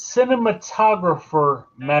American Cinematographer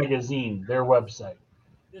magazine, their website.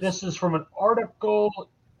 This is from an article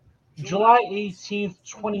July 18th,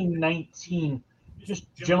 2019,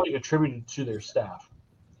 just generally attributed to their staff.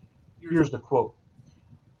 Here's the quote.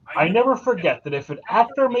 I never forget that if an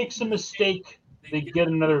actor makes a mistake, they get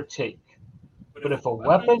another take. But if a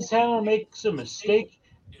weapons handler makes a mistake,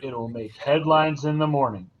 it'll make headlines in the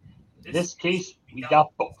morning. In this case, we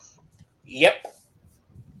got both. Yep.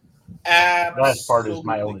 The last part is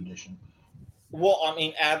my own Absolutely. edition. Well, I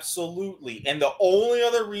mean, absolutely. And the only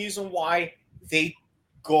other reason why they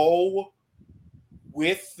go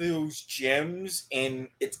with those gems and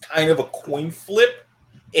it's kind of a coin flip,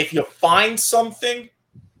 if you find something,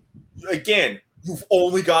 again, you've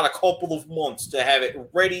only got a couple of months to have it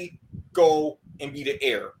ready, go, and be to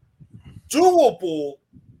air. Doable,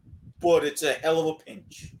 but it's a hell of a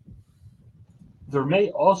pinch. There may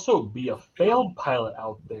also be a failed pilot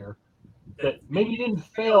out there that maybe didn't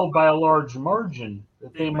fail by a large margin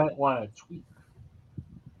that they might want to tweak.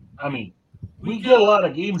 I mean, we get a lot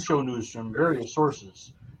of game show news from various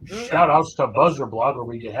sources. Shout outs to Buzzer Blog, where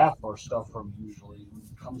we get half our stuff from usually when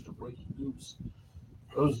it comes to breaking news.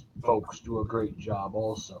 Those folks do a great job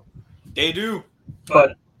also. They do.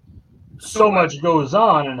 But so much goes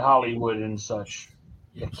on in Hollywood and such,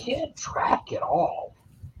 you can't track it all.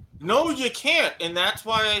 No, you can't. And that's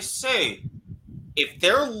why I say, if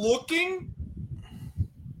they're looking,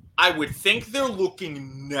 I would think they're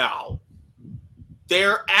looking now.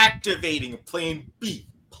 They're activating plan B,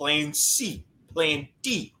 plan C, plan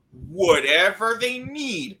D, whatever they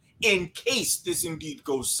need in case this indeed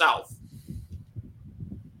goes south.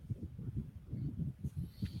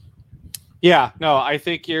 Yeah, no, I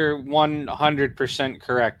think you're 100%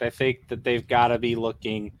 correct. I think that they've got to be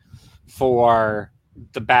looking for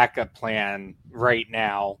the backup plan right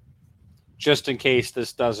now, just in case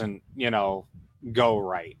this doesn't, go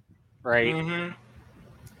right. Mm-hmm.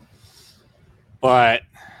 But,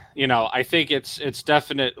 I think it's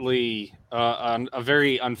definitely a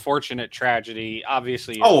very unfortunate tragedy.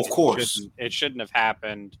 Obviously, of course. It shouldn't have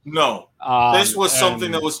happened. No, this was something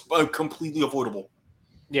that was completely avoidable.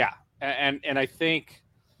 Yeah. And I think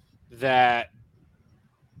that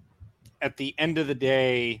at the end of the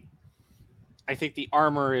day, I think the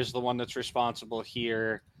armor is the one that's responsible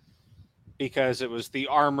here, because it was the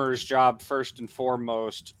armor's job first and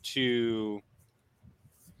foremost to,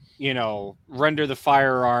 render the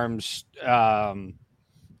firearms,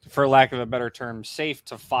 for lack of a better term, safe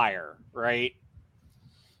to fire, right?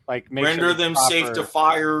 Like render them safe to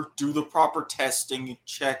fire, do the proper testing,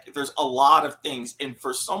 check. There's a lot of things. And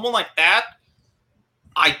for someone like that,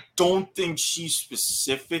 I don't think she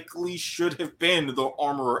specifically should have been the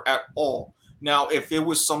armorer at all. Now, if it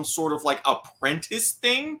was some sort of like apprentice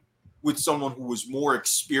thing with someone who was more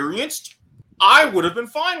experienced, I would have been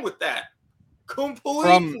fine with that.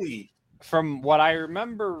 Completely. From what I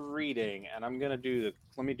remember reading, and I'm going to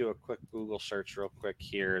let me do a quick Google search real quick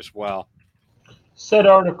here as well. Said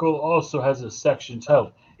article also has a section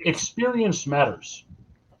titled "Experience Matters."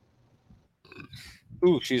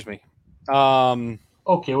 Ooh, excuse me.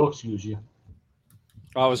 Okay, we'll excuse you.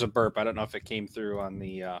 Oh, it was a burp. I don't know if it came through on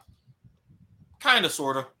the... Kind of,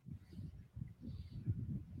 sort of.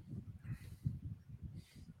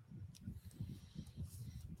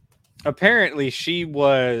 Apparently, she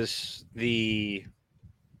was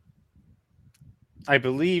I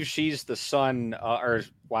believe she's the son,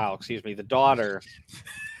 the daughter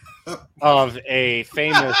of a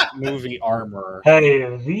famous movie armorer.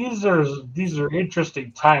 Hey, these are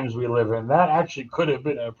interesting times we live in. That actually could have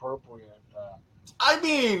been appropriate. I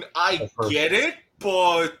mean, I get it,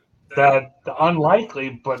 but that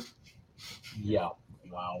unlikely. But yeah,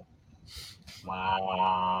 wow.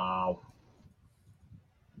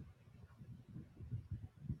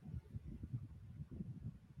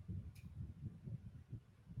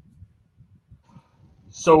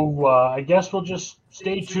 So I guess we'll just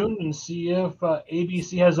stay tuned and see if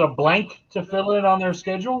ABC has a blank to fill in on their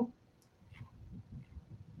schedule.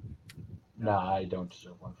 Nah, I don't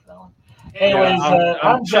deserve one for that one. Anyways,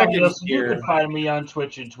 I'm John Nielsen. You can find me on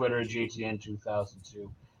Twitch and Twitter at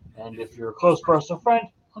JTN2002. And if you're a close personal friend,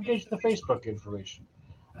 I'll get you the Facebook information.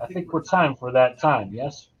 I think we're time for that time,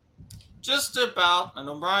 yes? Just about. I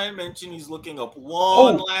know Brian mentioned he's looking up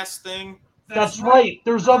one last thing. That's right.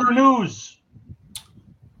 There's other news.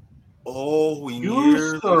 Oh, we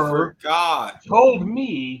nearly forgot. Told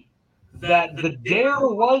me that the Dare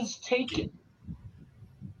was taken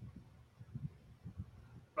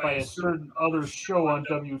by a certain other show on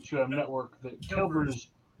W2M Network that covers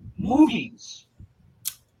movies.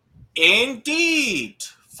 Indeed.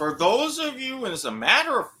 For those of you, and as a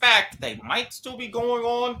matter of fact, they might still be going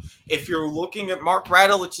on. If you're looking at Mark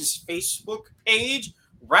Radelich's Facebook page,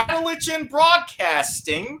 Radelich and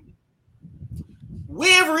Broadcasting, we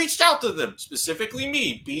have reached out to them, specifically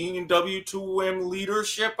me, being in W2M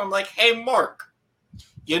leadership. I'm like, hey, Mark,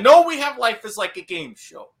 we have Life is Like a Game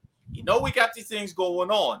Show. We got these things going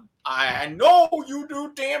on. I know you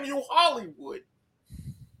do, damn you, Hollywood.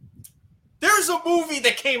 There's a movie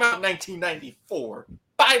that came out in 1994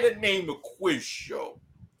 by the name of Quiz Show.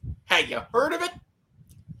 Had you heard of it?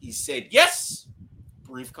 He said yes.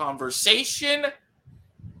 Brief conversation.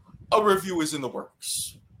 A review is in the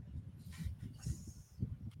works.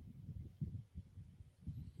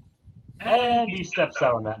 And he steps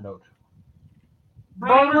out on that note.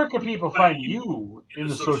 Brian, where can people find you in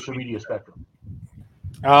the social media spectrum?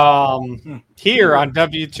 Here on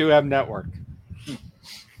W2M Network.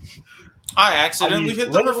 I accidentally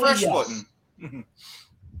hit the refresh button.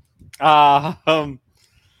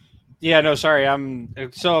 Yeah, no, sorry.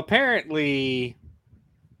 So apparently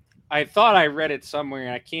I thought I read it somewhere,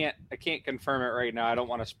 and I can't confirm it right now. I don't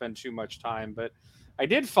want to spend too much time, but I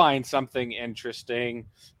did find something interesting.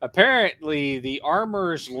 Apparently, the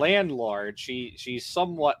Armour's landlord, she's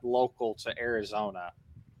somewhat local to Arizona.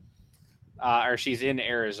 Or she's in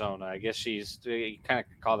Arizona. I guess you kind of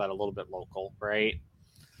call that a little bit local, right?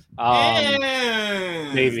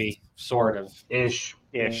 Maybe, sort of. Ish.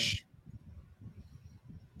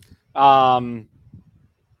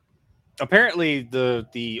 Apparently,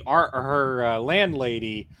 her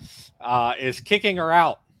landlady is kicking her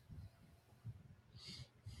out.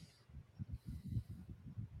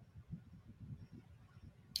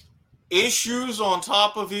 Issues on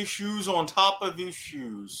top of issues on top of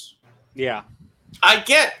issues. Yeah. I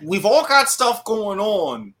get, we've all got stuff going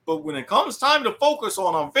on, but when it comes time to focus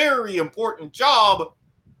on a very important job,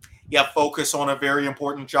 you focus on a very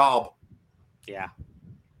important job. Yeah.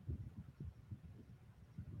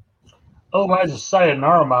 Otherwise, the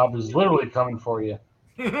sayonara mob is literally coming for you.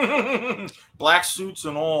 Black suits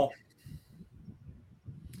and all.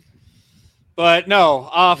 But no,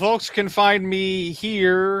 folks can find me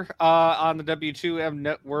here on the W2M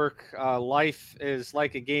Network. Life is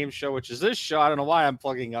like a game show, which is this show. I don't know why I'm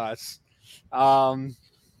plugging us.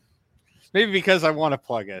 Maybe because I want to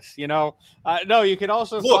plug us, you know? No, you can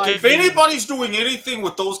also look, find if anybody's doing anything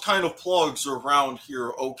with those kind of plugs around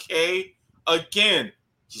here, okay? Again,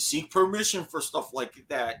 you seek permission for stuff like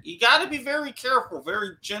that. You got to be very careful,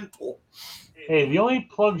 very gentle. Hey, the only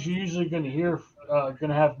plugs you're usually going to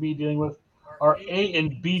have me dealing with are A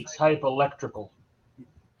and B type electrical.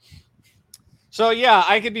 So yeah,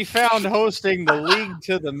 I could be found hosting the League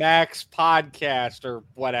to the Max podcast or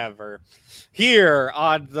whatever here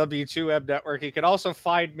on W2M Network. You can also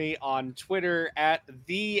find me on Twitter at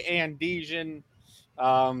the Andesian.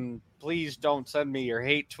 Please don't send me your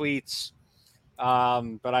hate tweets,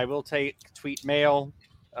 but I will take tweet mail.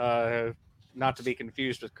 Not to be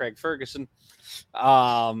confused with Craig Ferguson.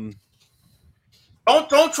 Don't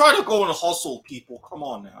try to go and hustle people. Come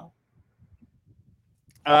on now.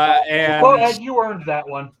 And go ahead, you earned that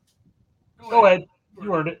one. Go ahead,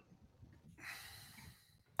 you earned it.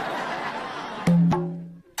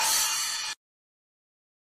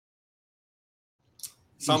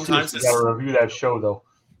 Sometimes you gotta review that show though.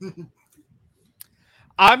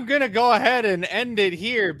 I'm gonna go ahead and end it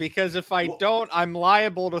here because if I don't, I'm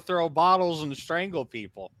liable to throw bottles and strangle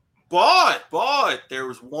people. But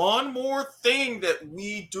there's one more thing that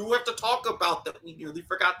we do have to talk about that we nearly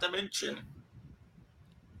forgot to mention.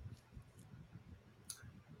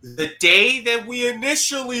 The day that we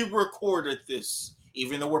initially recorded this,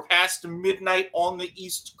 even though we're past midnight on the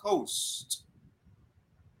East Coast,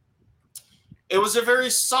 it was a very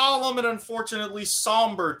solemn and unfortunately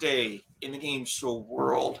somber day in the game show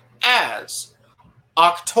world, as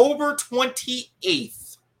October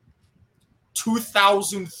 28th,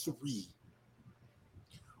 2003,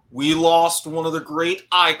 we lost one of the great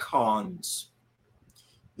icons,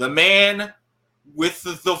 the man with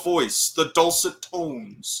the voice, the dulcet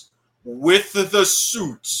tones, with the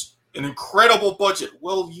suits, an incredible budget,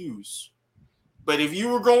 well used. But if you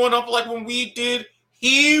were growing up like when we did,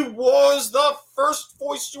 he was the first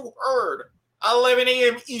voice you heard, 11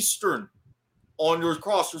 a.m. Eastern, on your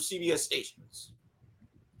cross your CBS stations.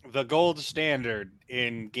 The gold standard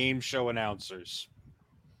in game show announcers.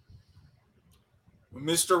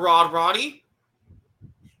 Mr. Rod Roddy,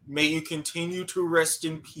 may you continue to rest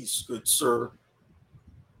in peace, good sir.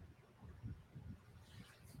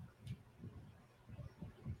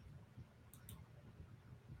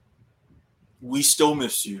 We still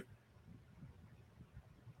miss you.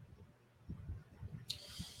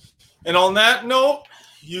 And on that note,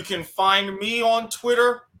 you can find me on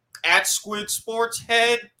Twitter at Squid Sports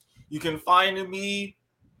Head. You can find me,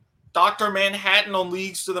 Dr. Manhattan, on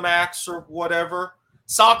Leagues to the Max or whatever.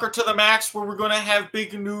 Soccer to the Max, where we're going to have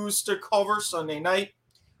big news to cover Sunday night.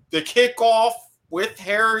 The kickoff with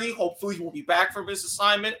Harry. Hopefully he will be back from his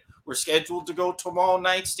assignment. We're scheduled to go tomorrow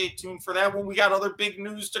night. Stay tuned for that one. We got other big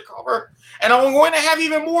news to cover. And I'm going to have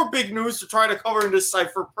even more big news to try to cover and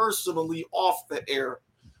decipher personally off the air.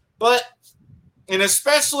 But And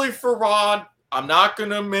especially for Rod, I'm not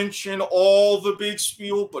going to mention all the big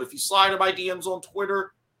spiel, but if you slide in my DMs on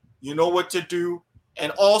Twitter, you know what to do.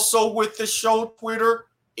 And also with the show Twitter,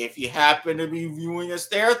 if you happen to be viewing us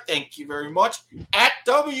there, thank you very much. At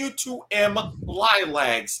W2M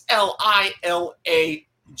LiLaGS,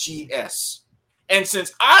 LiLaGS. And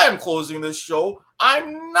since I am closing this show,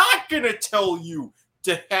 I'm not going to tell you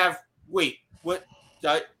to have. Wait, what?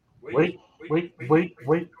 Wait.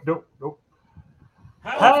 Nope.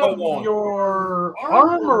 Have your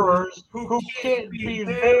armorers who can't be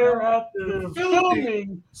there at the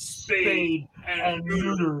filming spayed and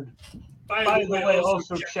neutered. By the way,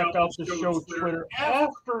 also check out the show Twitter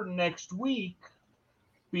after next week,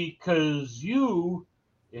 because you,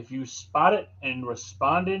 if you spot it and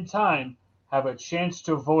respond in time, have a chance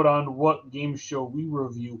to vote on what game show we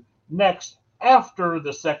review next after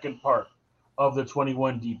the second part of the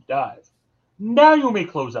 21 Deep Dive. Now you may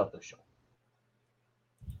close out the show.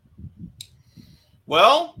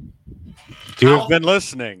 Well, You have been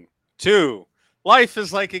listening to Life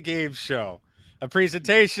is Like a Game Show, a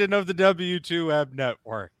presentation of the W2M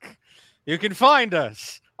Network. You can find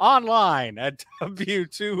us online at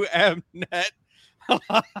W2Mnet.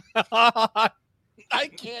 I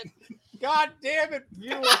can't. God damn it,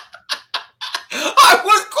 viewer. I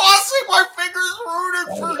was crossing my fingers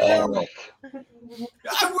rooting for you.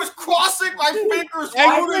 I was crossing my fingers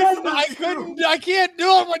rooting for you. I can't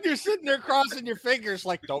do it when you're sitting there crossing your fingers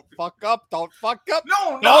like, don't fuck up, don't fuck up.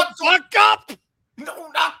 No, don't fuck up. No,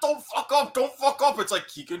 not don't fuck up, don't fuck up. It's like,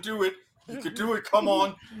 he can do it. You can do it. Come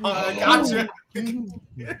on. I gotcha.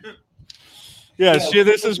 Yes,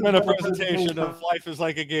 this has been a presentation of Life is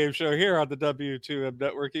Like a Game Show here on the W2M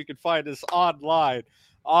Network. You can find us online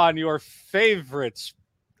on your favorite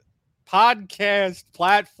podcast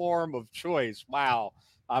platform of choice. Wow,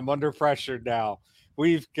 I'm under pressure now.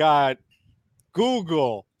 We've got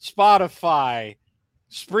Google, Spotify,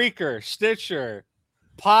 Spreaker, Stitcher,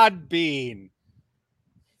 Podbean,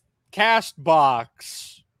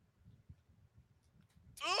 Castbox.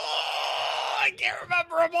 Oh, I can't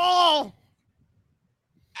remember them all.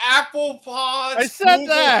 Apple Pods. I said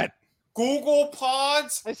that. Google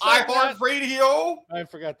Pods. I said iHeartRadio. I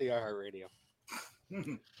forgot the iHeartRadio.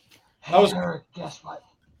 Guess what?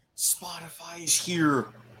 Spotify is here.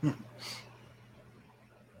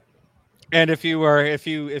 And if you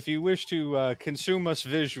wish to consume us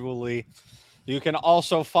visually, you can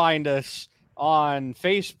also find us on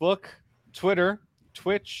Facebook, Twitter,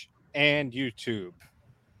 Twitch, and YouTube.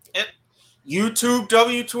 YouTube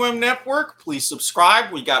W2M Network, please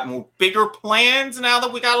subscribe. We got more bigger plans now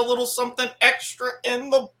that we got a little something extra in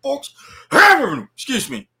the books. Excuse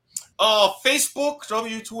me. Facebook,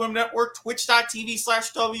 W2M Network,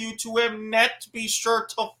 twitch.tv/W2Mnet. Be sure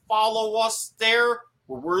to follow us there.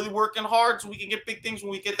 We're really working hard so we can get big things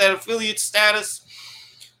when we get that affiliate status.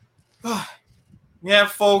 Yeah,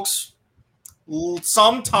 folks,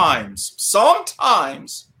 sometimes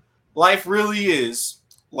life really is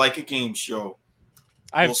like a game show.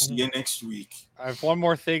 We'll see you next week. I have one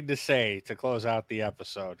more thing to say to close out the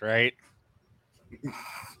episode, right?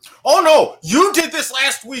 Oh, no. You did this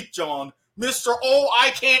last week, John. Mr.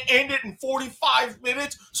 I can't end it in 45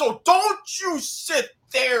 minutes, so don't you sit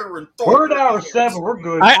there and throw. We're at hour 7. We're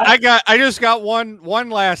good. I just got one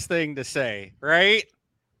last thing to say, right?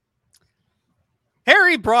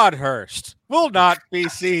 Harry Broadhurst will not be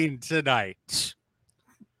seen tonight.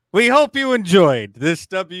 We hope you enjoyed this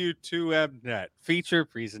W2Mnet feature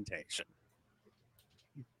presentation.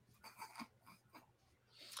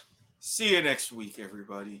 See you next week,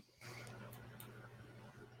 everybody.